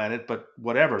saving the planet, but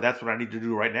whatever, that's what I need to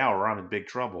do right now, or I'm in big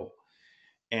trouble.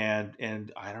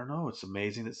 And I don't know. It's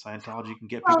amazing that Scientology can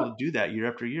get people to Well, do that year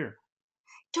after year.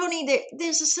 Tony,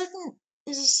 there's a certain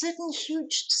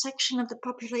huge section of the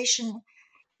population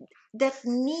that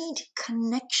need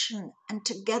connection and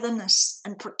togetherness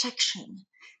and protection.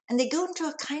 And they go into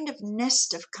a kind of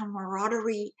nest of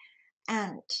camaraderie,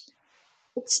 and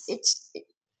it's it's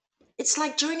it's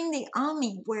like joining the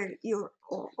army where you're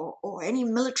or any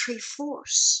military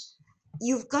force.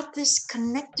 You've got this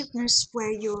connectiveness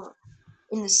where you're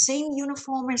in the same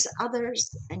uniform as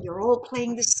others and you're all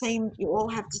playing the same, you all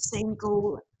have the same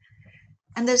goal.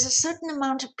 And there's a certain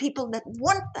amount of people that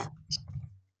want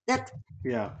that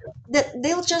Yeah. that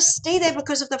they'll just stay there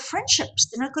because of the friendships.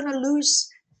 They're not going to lose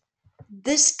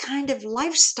this kind of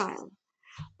lifestyle.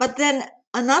 But then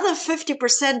another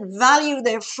 50% value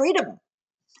their freedom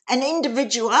and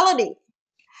individuality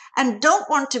and don't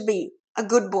want to be a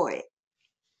good boy,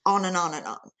 on and on and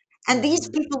on. And these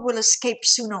Hmm. people will escape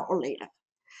sooner or later.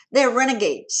 They're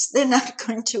renegades. They're not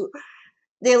going to,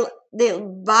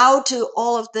 they'll bow to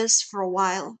all of this for a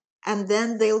while and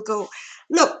then they'll go,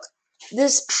 look,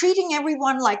 this treating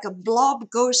everyone like a blob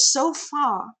goes so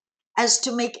far as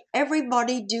to make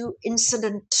everybody do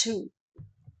incident two.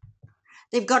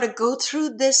 They've got to go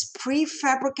through this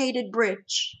prefabricated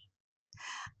bridge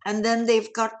and then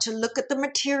they've got to look at the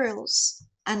materials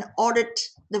and audit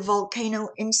the volcano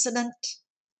incident,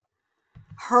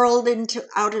 hurled into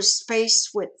outer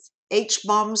space with H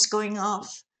bombs going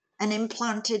off, and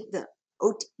implanted the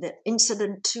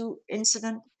incident two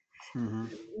incident. Hmm.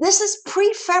 This is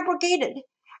prefabricated,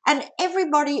 and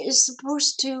everybody is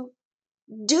supposed to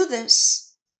do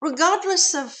this,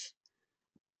 regardless of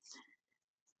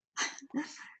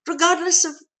regardless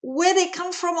of where they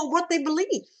come from or what they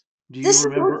believe. Do you This is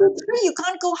remember? OT3. You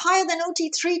can't go higher than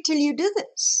OT3 till you do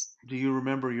this. Do you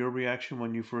remember your reaction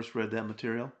when you first read that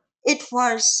material? It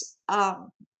was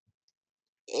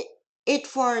it,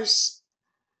 it was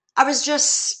I was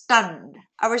just stunned.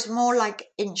 I was more like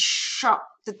in shock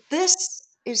that this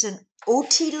is an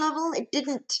OT level. It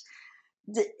didn't,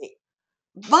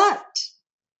 but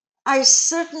I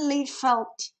certainly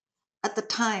felt at the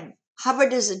time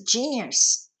Hubbard is a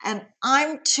genius, and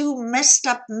I'm too messed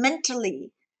up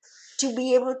mentally to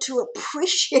be able to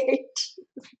appreciate.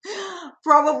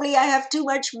 Probably I have too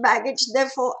much baggage,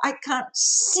 therefore I can't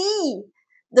see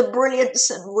the brilliance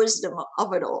and wisdom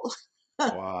of it all.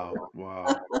 Wow.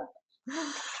 Wow.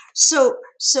 So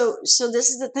this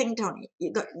is the thing, Tony.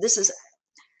 You got this is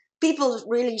people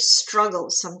really struggle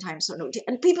sometimes on OT,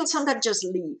 and people sometimes just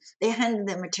leave. They hand in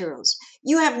their materials.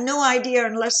 You have no idea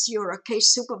unless you're a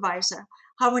case supervisor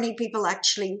how many people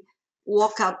actually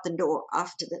walk out the door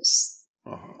after this.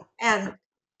 Uh-huh. And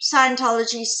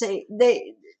Scientology say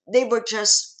they were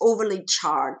just overly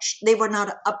charged. They were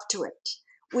not up to it.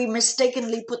 We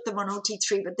mistakenly put them on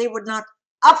OT3, but they were not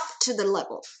up to the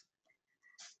level.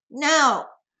 Now,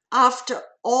 after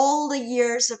all the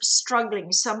years of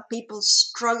struggling, some people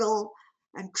struggle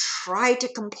and try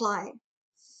to comply.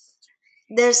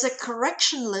 There's a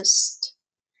correction list,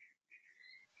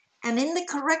 and in the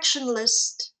correction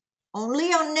list, only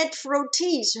on net for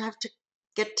OTs, you have to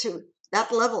get to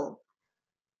that level.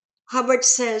 Hubbard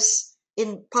says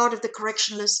in part of the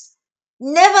correction list,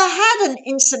 never had an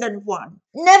incident 1,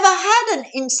 never had an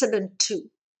incident 2.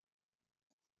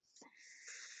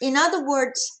 In other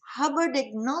words, Hubbard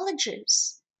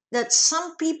acknowledges that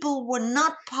some people were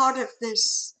not part of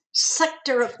this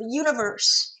sector of the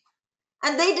universe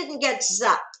and they didn't get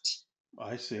zapped.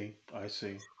 I see. I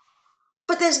see.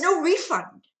 But there's no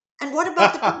refund. And what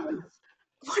about the pain?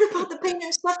 What about the pain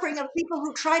and suffering of people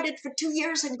who tried it for 2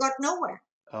 years and got nowhere?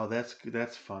 Oh,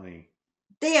 that's funny.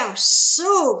 They are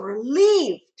so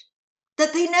relieved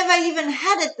that they never even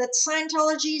had it, that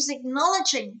Scientology is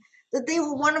acknowledging that they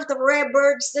were one of the rare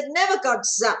birds that never got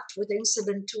zapped with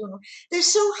incident 2. They're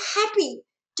so happy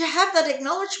to have that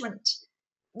acknowledgement.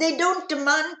 They don't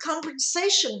demand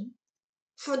compensation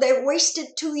for their wasted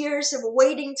 2 years of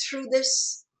wading through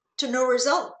this to no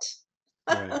result.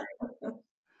 Right.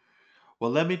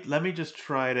 Well, let me just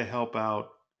try to help out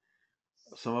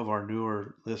some of our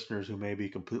newer listeners who may be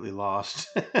completely lost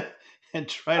and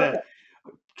try to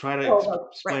Okay. Right.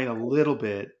 explain a little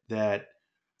bit that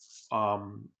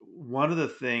one of the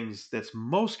things that's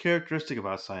most characteristic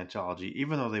about Scientology,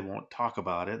 even though they won't talk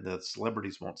about it, the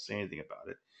celebrities won't say anything about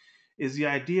it, is the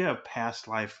idea of past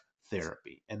life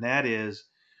therapy. And that is,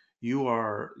 you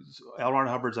are L. Ron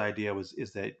Hubbard's idea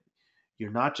is that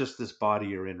you're not just this body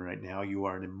you're in right now. You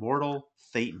are an immortal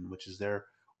thetan, which is their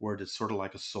word. It's sort of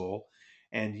like a soul.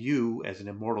 And you, as an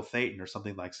immortal thetan, are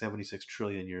something like 76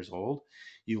 trillion years old.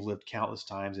 You've lived countless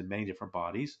times in many different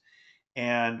bodies.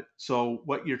 And so,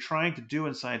 what you're trying to do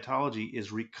in Scientology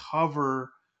is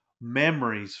recover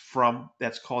memories from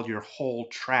that's called your whole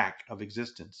track of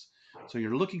existence. So,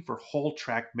 you're looking for whole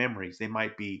track memories. They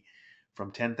might be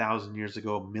from 10,000 years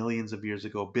ago, millions of years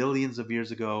ago, billions of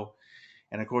years ago.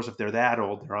 And of course, if they're that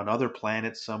old, they're on other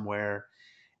planets somewhere.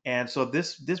 And so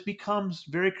this becomes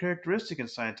very characteristic in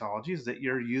Scientology is that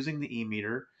you're using the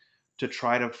e-meter to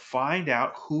try to find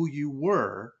out who you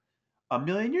were a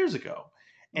million years ago.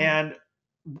 Mm. And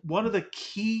one of the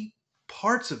key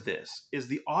parts of this is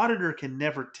the auditor can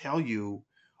never tell you,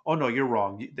 "Oh no, you're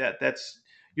wrong. That's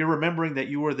you're remembering that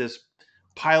you were this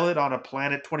pilot on a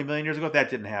planet 20 million years ago. That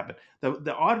didn't happen."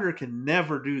 The auditor can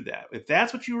never do that. If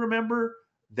that's what you remember,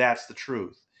 that's the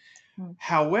truth. Mm.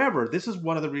 However, this is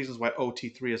one of the reasons why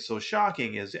OT3 is so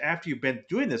shocking is after you've been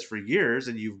doing this for years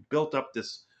and you've built up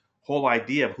this whole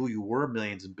idea of who you were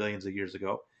millions and billions of years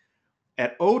ago,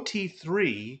 at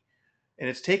OT3, and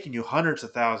it's taken you hundreds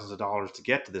of thousands of dollars to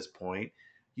get to this point,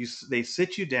 they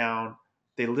sit you down,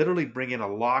 they literally bring in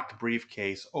a locked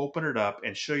briefcase, open it up,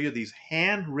 and show you these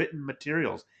handwritten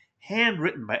materials,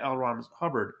 handwritten by L. Ron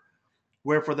Hubbard,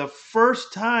 where for the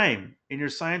first time in your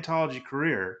Scientology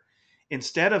career,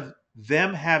 instead of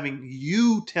them having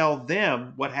you tell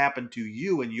them what happened to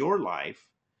you in your life,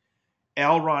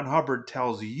 L. Ron Hubbard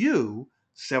tells you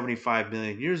 75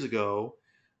 million years ago,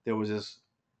 there was this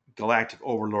galactic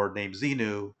overlord named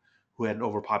Xenu who had an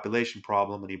overpopulation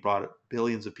problem, and he brought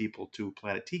billions of people to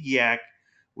planet Tigiak,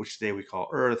 which today we call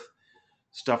Earth,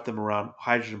 stuffed them around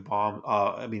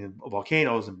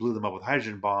volcanoes, and blew them up with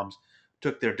hydrogen bombs,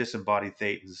 took their disembodied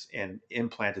thetans and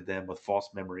implanted them with false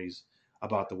memories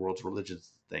about the world's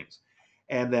religions and things.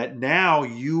 And that now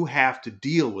you have to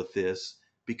deal with this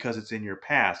because it's in your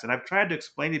past. And I've tried to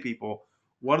explain to people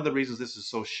one of the reasons this is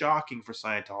so shocking for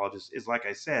Scientologists is, like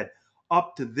I said,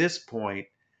 up to this point,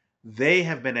 they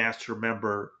have been asked to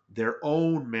remember their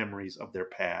own memories of their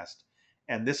past.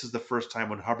 And this is the first time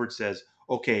when Hubbard says,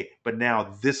 okay, but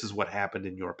now this is what happened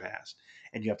in your past.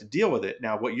 And you have to deal with it.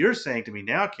 Now, what you're saying to me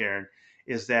now, Karen,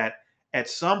 is that at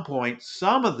some point,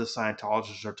 some of the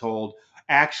Scientologists are told,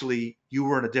 actually, you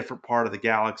were in a different part of the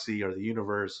galaxy or the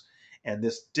universe, and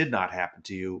this did not happen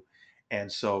to you.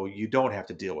 And so you don't have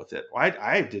to deal with it.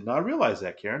 I did not realize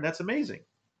that, Karen. That's amazing.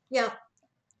 Yeah.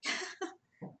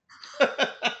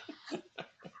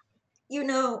 You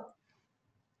know,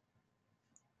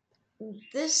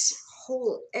 this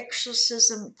whole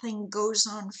exorcism thing goes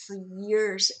on for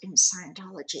years in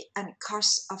Scientology and it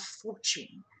costs a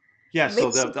fortune. Yeah, so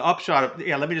Basic, the upshot of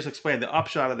let me just explain. The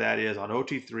upshot of that is on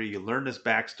OT3, you learn this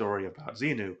backstory about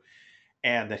Xenu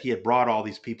and that he had brought all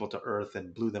these people to Earth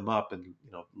and blew them up and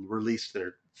released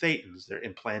their thetans, their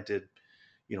implanted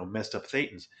messed up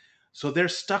thetans. So they're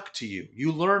stuck to you.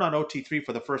 You learn on OT3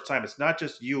 for the first time. It's not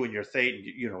just you and your thetan.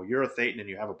 You're a thetan and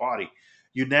you have a body.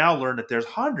 You now learn that there's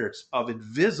hundreds of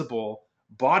invisible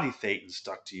body thetans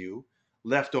stuck to you,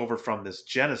 left over from this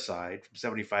genocide from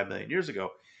 75 million years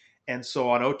ago. And so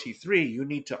on OT3, you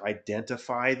need to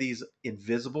identify these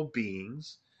invisible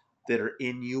beings that are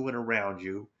in you and around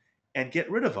you and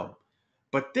get rid of them.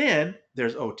 But then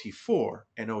there's OT4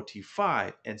 and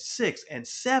OT5 and 6 and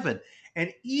 7.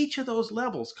 And each of those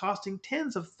levels, costing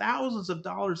tens of thousands of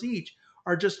dollars each,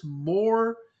 are just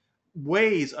more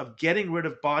ways of getting rid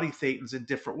of body thetans in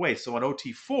different ways. So on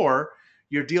OT4,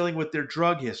 you're dealing with their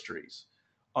drug histories.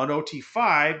 On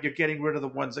OT5, you're getting rid of the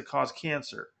ones that cause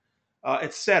cancer,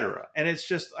 etc. And it's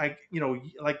just like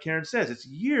Karen says, it's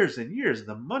years and years, and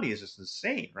the money is just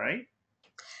insane, right?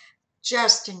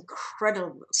 Just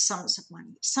incredible sums of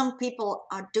money. Some people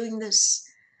are doing this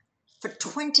for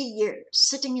 20 years,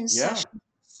 sitting in Yeah. session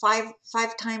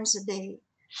five times a day,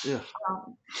 Yeah.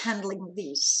 handling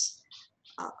these.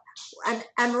 Uh,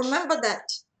 and remember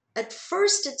that at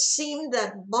first it seemed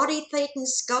that body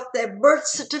thetans got their birth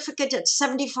certificate at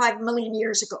 75 million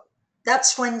years ago.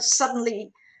 That's when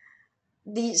suddenly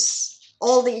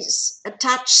all these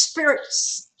attached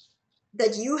spirits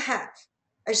that you have,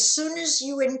 as soon as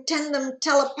you intend them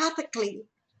telepathically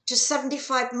to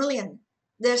 75 million,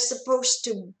 they're supposed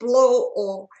to blow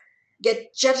or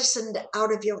get jettisoned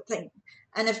out of your thing.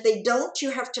 And if they don't,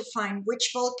 you have to find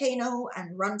which volcano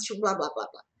and run through blah, blah, blah,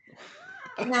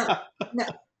 blah. Now,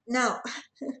 now, now,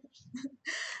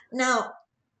 now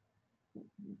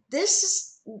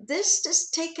this is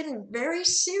taken very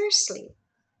seriously.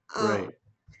 Um, Right.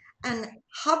 and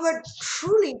Hubbard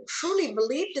truly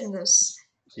believed in this.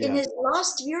 In Yeah. his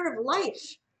last year of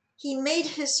life, he made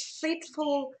his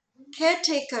faithful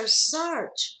caretaker,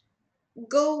 Sarge,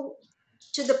 go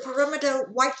to the perimeter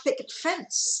white picket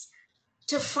fence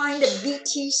to find a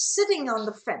BT sitting on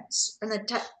the fence.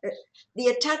 The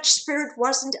attached spirit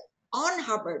wasn't on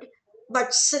Hubbard,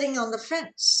 but sitting on the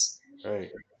fence.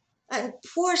 Right. And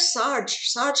poor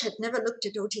Sarge had never looked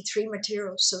at OT3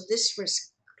 material, so this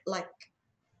was like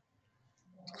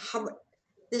Hubbard.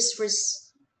 This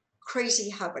was crazy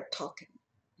Hubbard talking.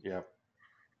 Yeah.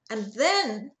 And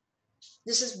then,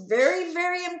 this is very,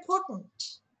 very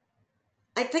important.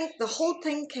 I think the whole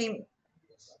thing came.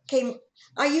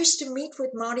 I used to meet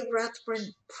with Marty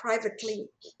Rathburn privately.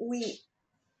 We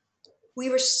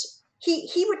were.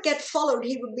 He would get followed.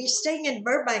 He would be staying in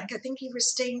Burbank. I think he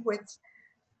was staying with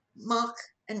Mark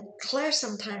and Claire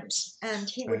sometimes, and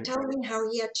he would Right. tell me how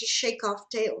he had to shake off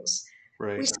tails. We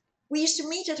Right. we used to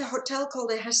meet at a hotel called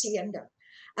the Hacienda,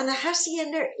 and the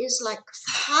Hacienda is like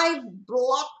 5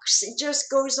 blocks. It just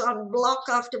goes on block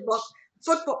after block,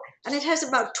 football, and it has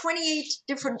about 28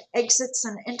 different exits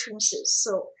and entrances.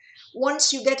 So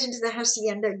once you get into the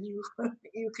Hacienda,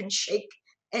 you can shake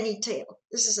any tail.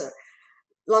 This is a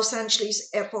Los Angeles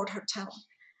airport hotel.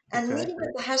 And Okay. meeting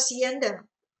at the Hacienda,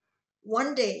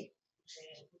 one day,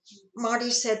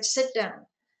 Marty said, "Sit down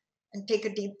and take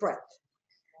a deep breath."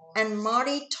 And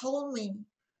Marty told me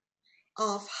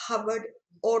of Hubbard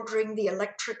ordering the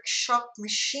electric shock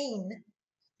machine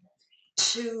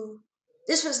to.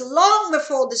 This was long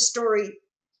before the story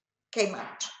came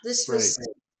out. This Right. was.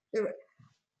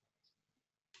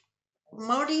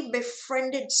 Marty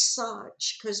befriended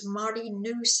Sarge because Marty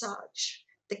knew Sarge,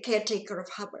 the caretaker of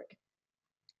Hubbard.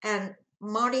 And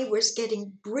Marty was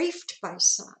getting briefed by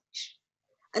Sarge.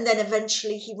 And then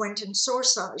eventually he went and saw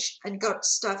Sarge and got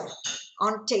stuff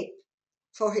on tape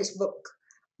for his book.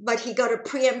 But he got a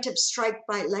preemptive strike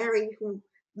by Larry, who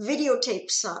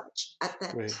videotaped Sarge at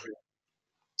that Right.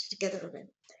 together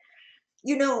event.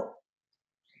 You know,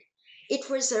 it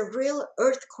was a real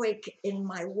earthquake in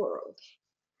my world.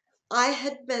 I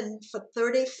had been for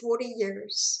 30, 40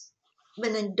 years,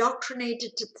 been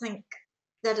indoctrinated to think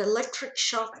that electric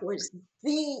shock was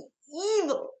the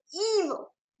evil,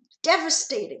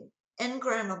 devastating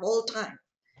engram of all time.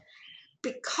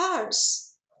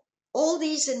 Because all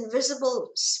these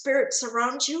invisible spirits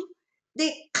around you,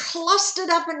 they clustered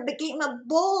up and became a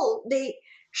ball. They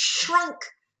shrunk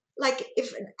like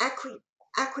if an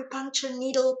acupuncture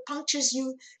needle punctures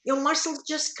you, your muscles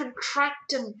just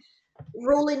contract and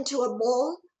roll into a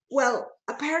ball. Well,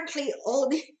 apparently all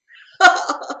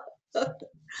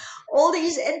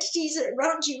these entities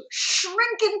around you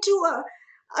shrink into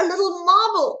a little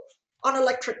marble on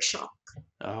electric shock.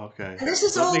 Oh, okay. And this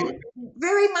is So it all makes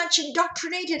very much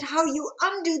indoctrinated how you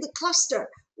undo the cluster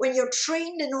when you're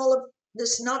trained in all of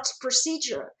this knots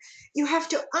procedure. You have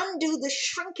to undo the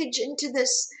shrinkage into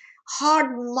this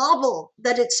hard marble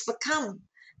that it's become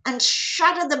and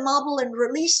shatter the marble and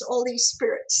release all these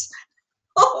spirits.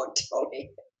 Oh,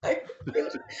 Tony, I really,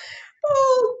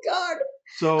 oh God, I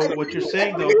So don't what you're think you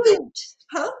saying ever though, lived,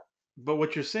 huh? but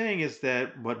what you're saying is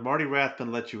that what Marty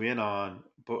Rathman let you in on,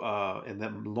 and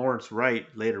that Lawrence Wright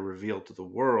later revealed to the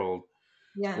world,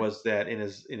 Yeah, was that in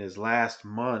his last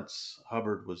months,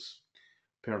 Hubbard was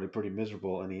apparently pretty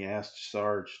miserable, and he asked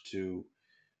Sarge to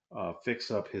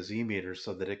fix up his e-meter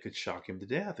so that it could shock him to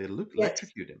death. It yes,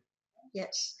 electrocute him.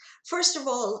 yes. First of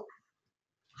all,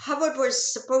 Hubbard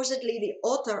was supposedly the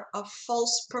author of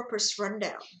False Purpose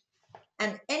Rundown,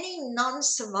 and any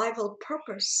non-survival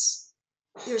purpose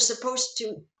you're supposed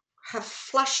to have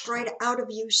flushed right out of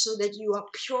you so that you are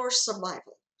pure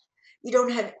survival. You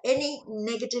don't have any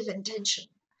negative intention.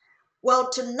 Well,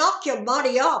 to knock your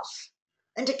body off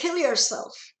and to kill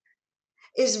yourself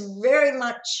is very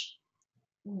much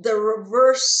the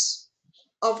reverse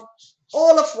of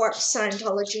all of what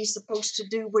Scientology is supposed to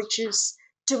do, which is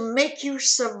to make you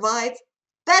survive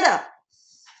better.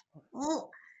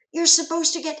 You're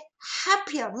supposed to get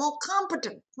happier, more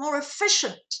competent, more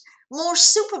efficient, more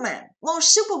Superman, more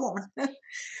Superwoman.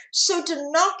 So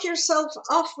to knock yourself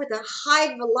off with a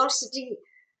high velocity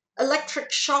electric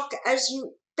shock as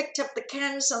you picked up the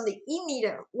cans on the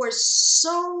e-meter was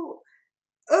so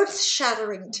earth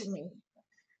shattering to me.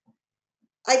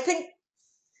 I think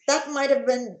that might have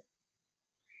been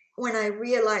when I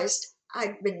realized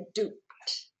I'd been duped.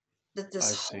 That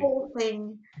this I see. whole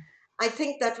thing, I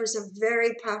think that was a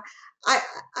very powerful.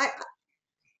 I,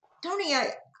 Tony, I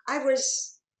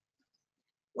was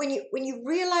when you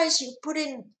realize you put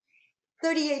in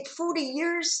 38, 40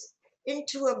 years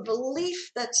into a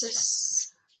belief that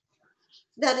is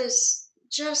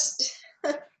just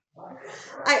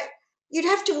I you'd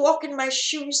have to walk in my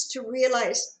shoes to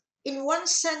realize in one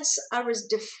sense I was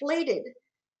deflated.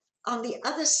 On the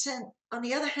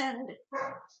other hand,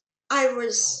 I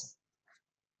was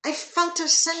I felt a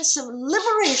sense of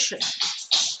liberation.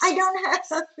 I don't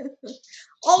have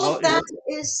all Well, of that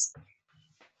is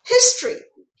history.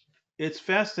 it's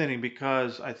fascinating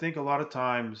because I think a lot of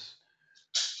times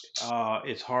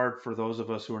it's hard for those of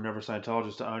us who are never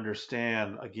Scientologists to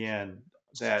understand again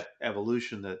that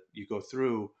evolution that you go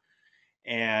through,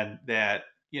 and that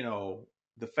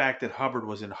the fact that Hubbard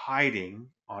was in hiding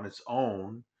on its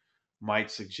own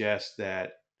might suggest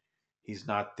that he's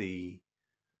not the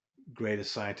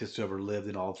greatest scientist who ever lived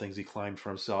in all the things he climbed for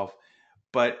himself.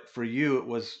 But for you, it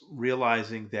was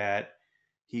realizing that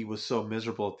he was so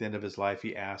miserable at the end of his life,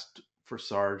 he asked for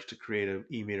Sarge to create an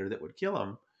e-meter that would kill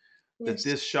him. That Yes,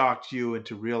 this shocked you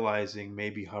into realizing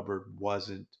maybe Hubbard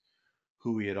wasn't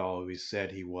who he had always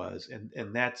said he was,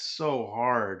 and that's so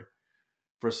hard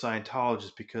for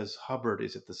Scientologists because Hubbard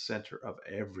is at the center of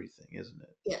everything, isn't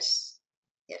it? yes,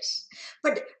 yes.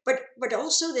 But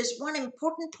also there's one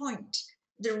important point.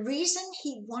 The reason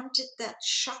he wanted that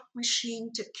shock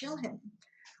machine to kill him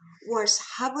was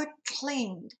Hubbard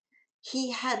claimed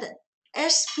he had an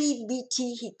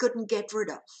SPBT he couldn't get rid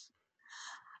of.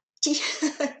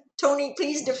 Tony,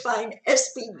 please define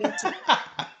SPBT.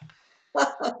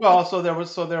 Well, so there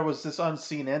was this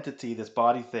unseen entity, this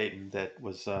body thetan that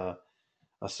was a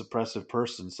suppressive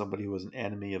person, somebody who was an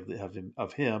enemy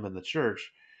of him and the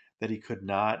church that he could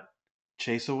not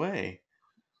chase away.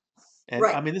 And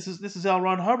Right, I mean, this is L.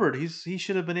 Ron Hubbard. He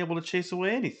should have been able to chase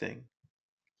away anything.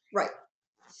 right.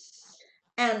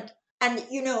 And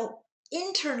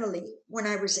internally,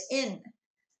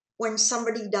 when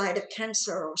somebody died of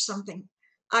cancer or something,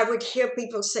 I would hear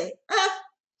people say,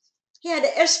 he had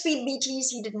SPBTs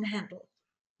he didn't handle,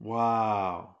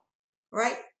 Wow.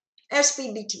 right?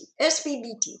 SPBT,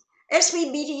 SPBT.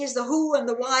 SPBT is the who and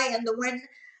the why and the when.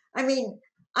 I mean,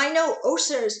 I know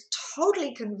Osa is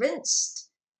totally convinced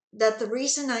that the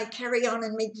reason I carry on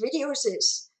and make videos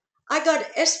is I got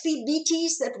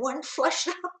SPBTs that weren't flushed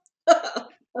out.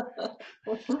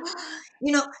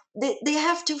 They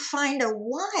have to find a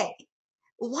why.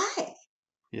 Why?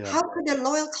 Yeah, How could a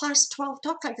loyal class 12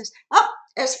 talk like this? Oh,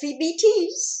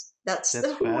 SPBTs. That's that's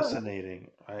the who. fascinating.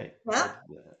 Yeah,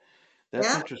 That's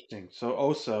yeah, interesting. So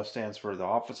OSA stands for the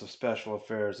Office of Special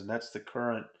Affairs, and that's the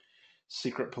current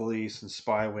secret police and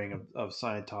spy wing of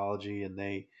Scientology, and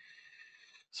they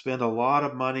spend a lot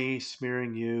of money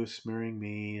smearing you, smearing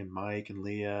me, and Mike and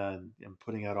Leah, and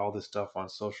putting out all this stuff on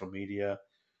social media.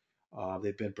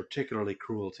 They've been particularly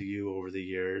cruel to you over the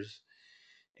years,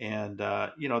 and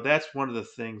that's one of the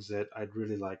things that I'd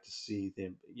really like to see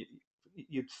them.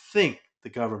 You'd think the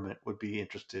government would be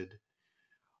interested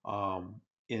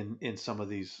in some of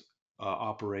these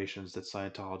operations that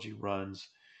Scientology runs,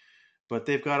 but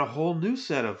they've got a whole new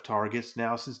set of targets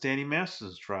now since Danny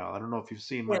Masterson's trial. I don't know if you've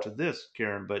seen yes, much of this,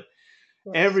 Karen, but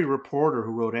yes, every reporter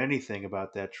who wrote anything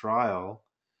about that trial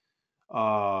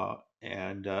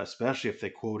And especially if they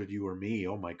quoted you or me,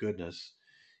 oh my goodness.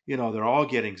 You know, they're all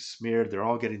getting smeared. They're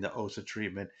all getting the OSA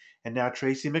treatment. And now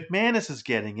Tracy McManus is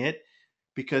getting it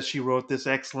because she wrote this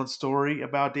excellent story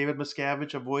about David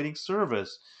Miscavige avoiding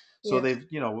service. So Yes. they've,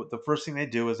 you know, the first thing they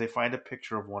do is they find a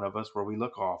picture of one of us where we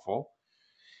look awful,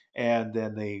 and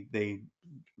then they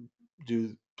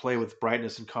do play with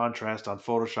brightness and contrast on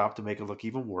Photoshop to make it look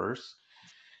even worse.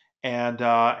 And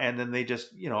then they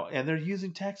just, you know, and they're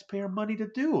using taxpayer money to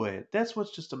do it. That's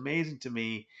what's just amazing to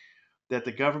me, that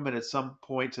the government at some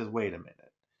point says, wait a minute,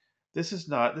 this is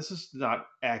not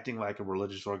acting like a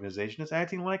religious organization. It's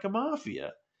acting like a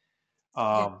mafia.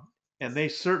 Yeah. Um, and they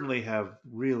certainly have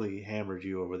really hammered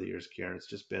you over the years, Karen. It's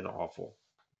just been awful.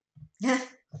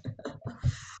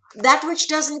 That which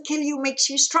doesn't kill you makes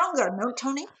you stronger, no,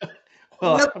 Tony?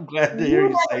 Well, Look, I'm glad to hear you you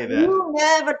never, say that. you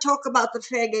never talk about the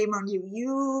fair game on you.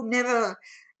 You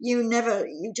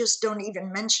just don't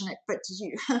even mention it. But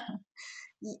you,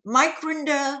 Mike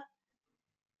Rinder,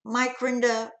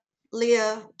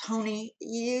 Leah, Tony,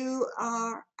 you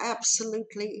are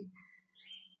absolutely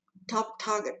top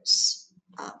targets.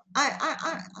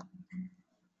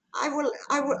 I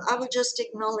will just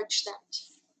acknowledge that.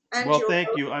 And Well, you're thank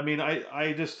you. I mean,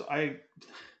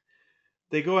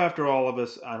 they go after all of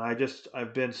us, and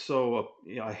I've been so,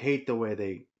 you know, I hate the way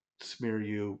they smear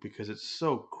you because it's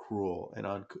so cruel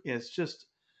and it's just,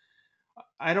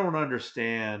 I don't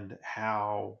understand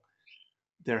how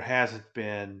there hasn't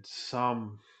been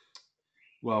some,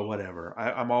 well, whatever.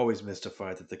 I'm always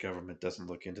mystified that the government doesn't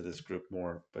look into this group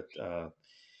more, but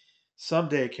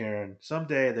someday, Karen,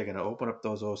 someday they're going to open up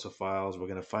those OSA files. We're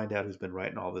going to find out who's been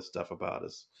writing all this stuff about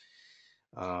us.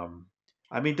 Um,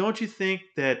 I mean, don't you think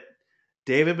that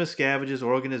David Miscavige's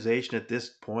organization at this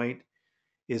point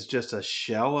is just a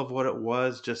shell of what it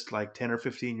was just like 10 or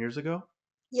 15 years ago?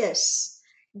 yes.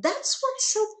 That's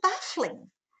what's so baffling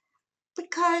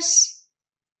because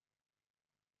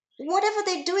whatever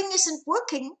they're doing isn't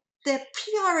working. Their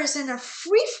PR is in a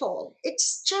free fall.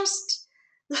 It's just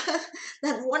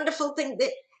that wonderful thing.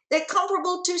 They're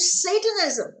comparable to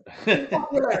Satanism in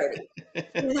popularity.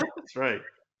 You know? That's right.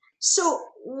 So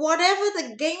whatever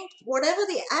the game, whatever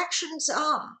the actions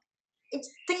are,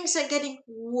 things are getting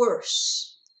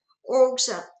worse.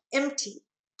 Orgs are empty.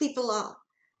 People are,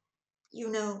 you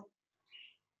know,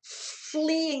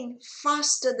 fleeing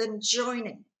faster than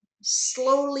joining,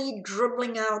 slowly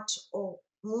dribbling out or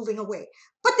moving away.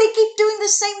 But they keep doing the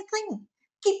same thing,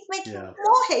 keep making Yeah,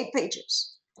 more hate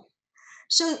pages.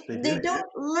 So they they do. don't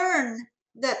learn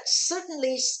that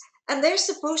certainly, and they're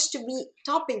supposed to be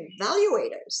top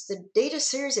evaluators. The data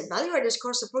series evaluators, of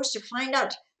course, are supposed to find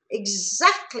out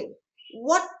exactly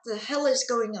what the hell is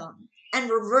going on and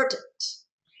revert it.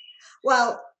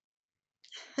 Well,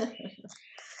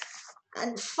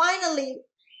 and finally,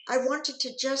 I wanted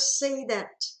to just say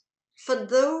that for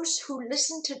those who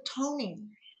listened to Tony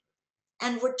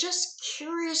and were just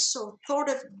curious or thought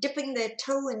of dipping their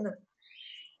toe in the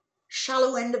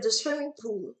shallow end of the swimming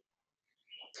pool,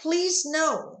 please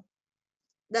know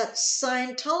that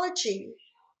Scientology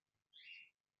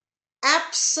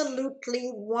absolutely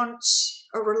wants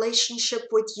a relationship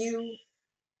with you,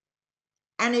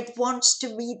 and it wants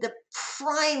to be the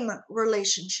prime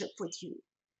relationship with you.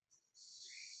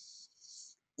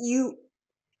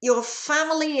 Your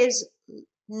family is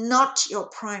not your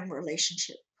prime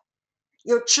relationship.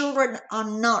 Your children are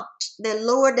not. They're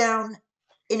lower down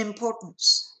in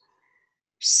importance.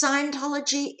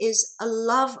 Scientology is a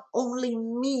love only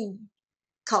me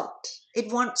cult.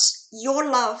 It wants your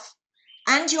love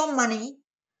and your money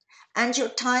and your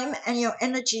time and your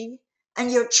energy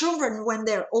and your children when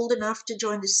they're old enough to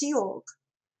join the Sea Org.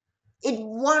 It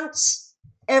wants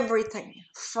everything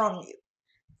from you.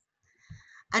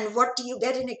 And what do you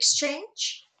get in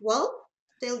exchange? Well,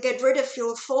 they'll get rid of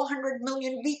your 400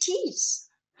 million BTs,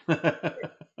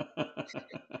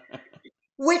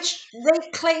 which they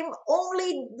claim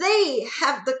only they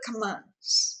have the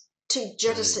commands to Right.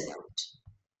 jettison out.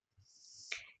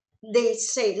 They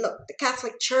say, look, the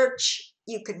Catholic Church,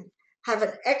 you can have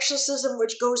an exorcism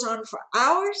which goes on for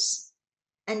hours,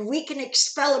 and we can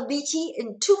expel a BT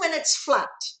in 2 minutes flat.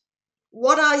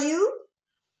 What are you?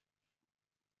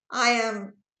 I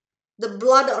am the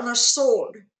blood on a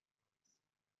sword.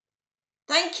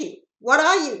 Thank you. What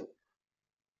are you?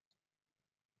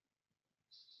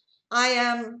 I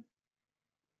am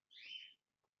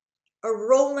a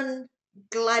Roman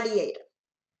gladiator.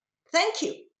 Thank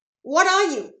you. What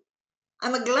are you?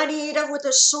 I'm a gladiator with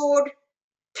a sword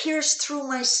pierced through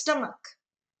my stomach.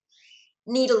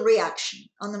 Needle reaction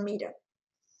on the meter.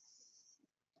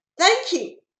 Thank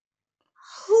you.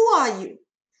 Who are you?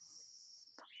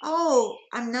 Oh,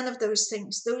 I'm none of those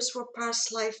things. Those were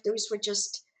past life. Those were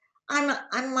just,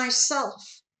 I'm myself.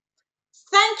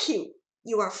 Thank you.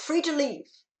 You are free to leave.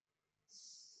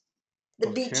 The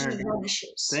Well, BG Karen,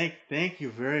 vanishes. thank you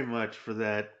very much for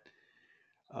that.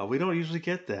 We don't usually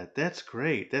get that. That's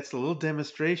great. That's a little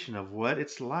demonstration of what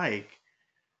it's like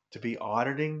to be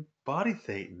auditing body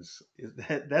thetans.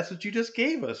 That's what you just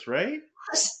gave us, right?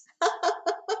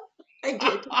 I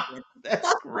did.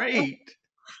 That's great.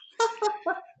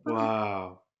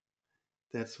 Wow,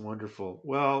 that's wonderful.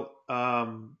 Well,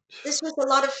 This was a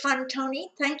lot of fun, Tony.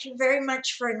 Thank you very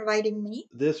much for inviting me.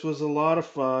 this was a lot of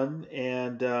fun,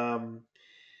 and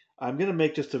I'm going to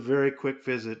make just a very quick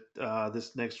visit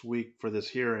this next week for this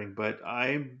hearing. But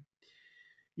I'm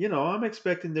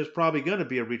expecting there's probably going to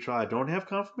be a retrial. I don't have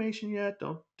confirmation yet.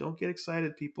 Don't get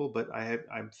excited, people. But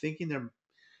I'm thinking there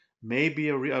may be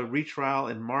a retrial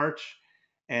in March,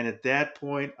 and at that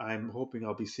point, I'm hoping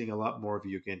I'll be seeing a lot more of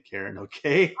you again, Karen.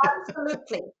 Okay.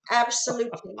 Absolutely.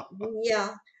 Absolutely.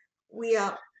 We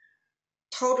are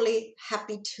totally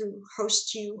happy to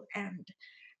host you and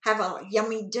have our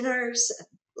yummy dinners and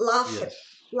laugh at Yes.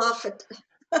 laugh at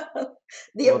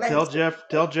the Well, tell events. Jeff,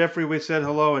 tell Jeffrey we said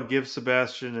hello, and give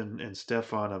Sebastian and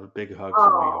Stefan a big hug for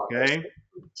me. Oh, they're Okay. so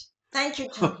sweet. Thank you,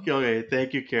 Tony. Okay.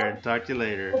 Thank you, Karen. Talk to you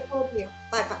later. Thank you.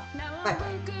 Bye bye. Now Bye I bye.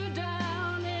 bunker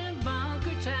down in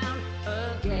Bunker Town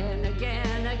again,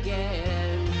 again,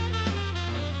 again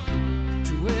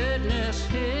to witness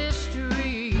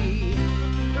history.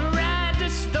 Ride the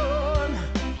storm,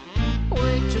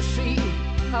 wait to see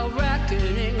how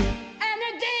reckoning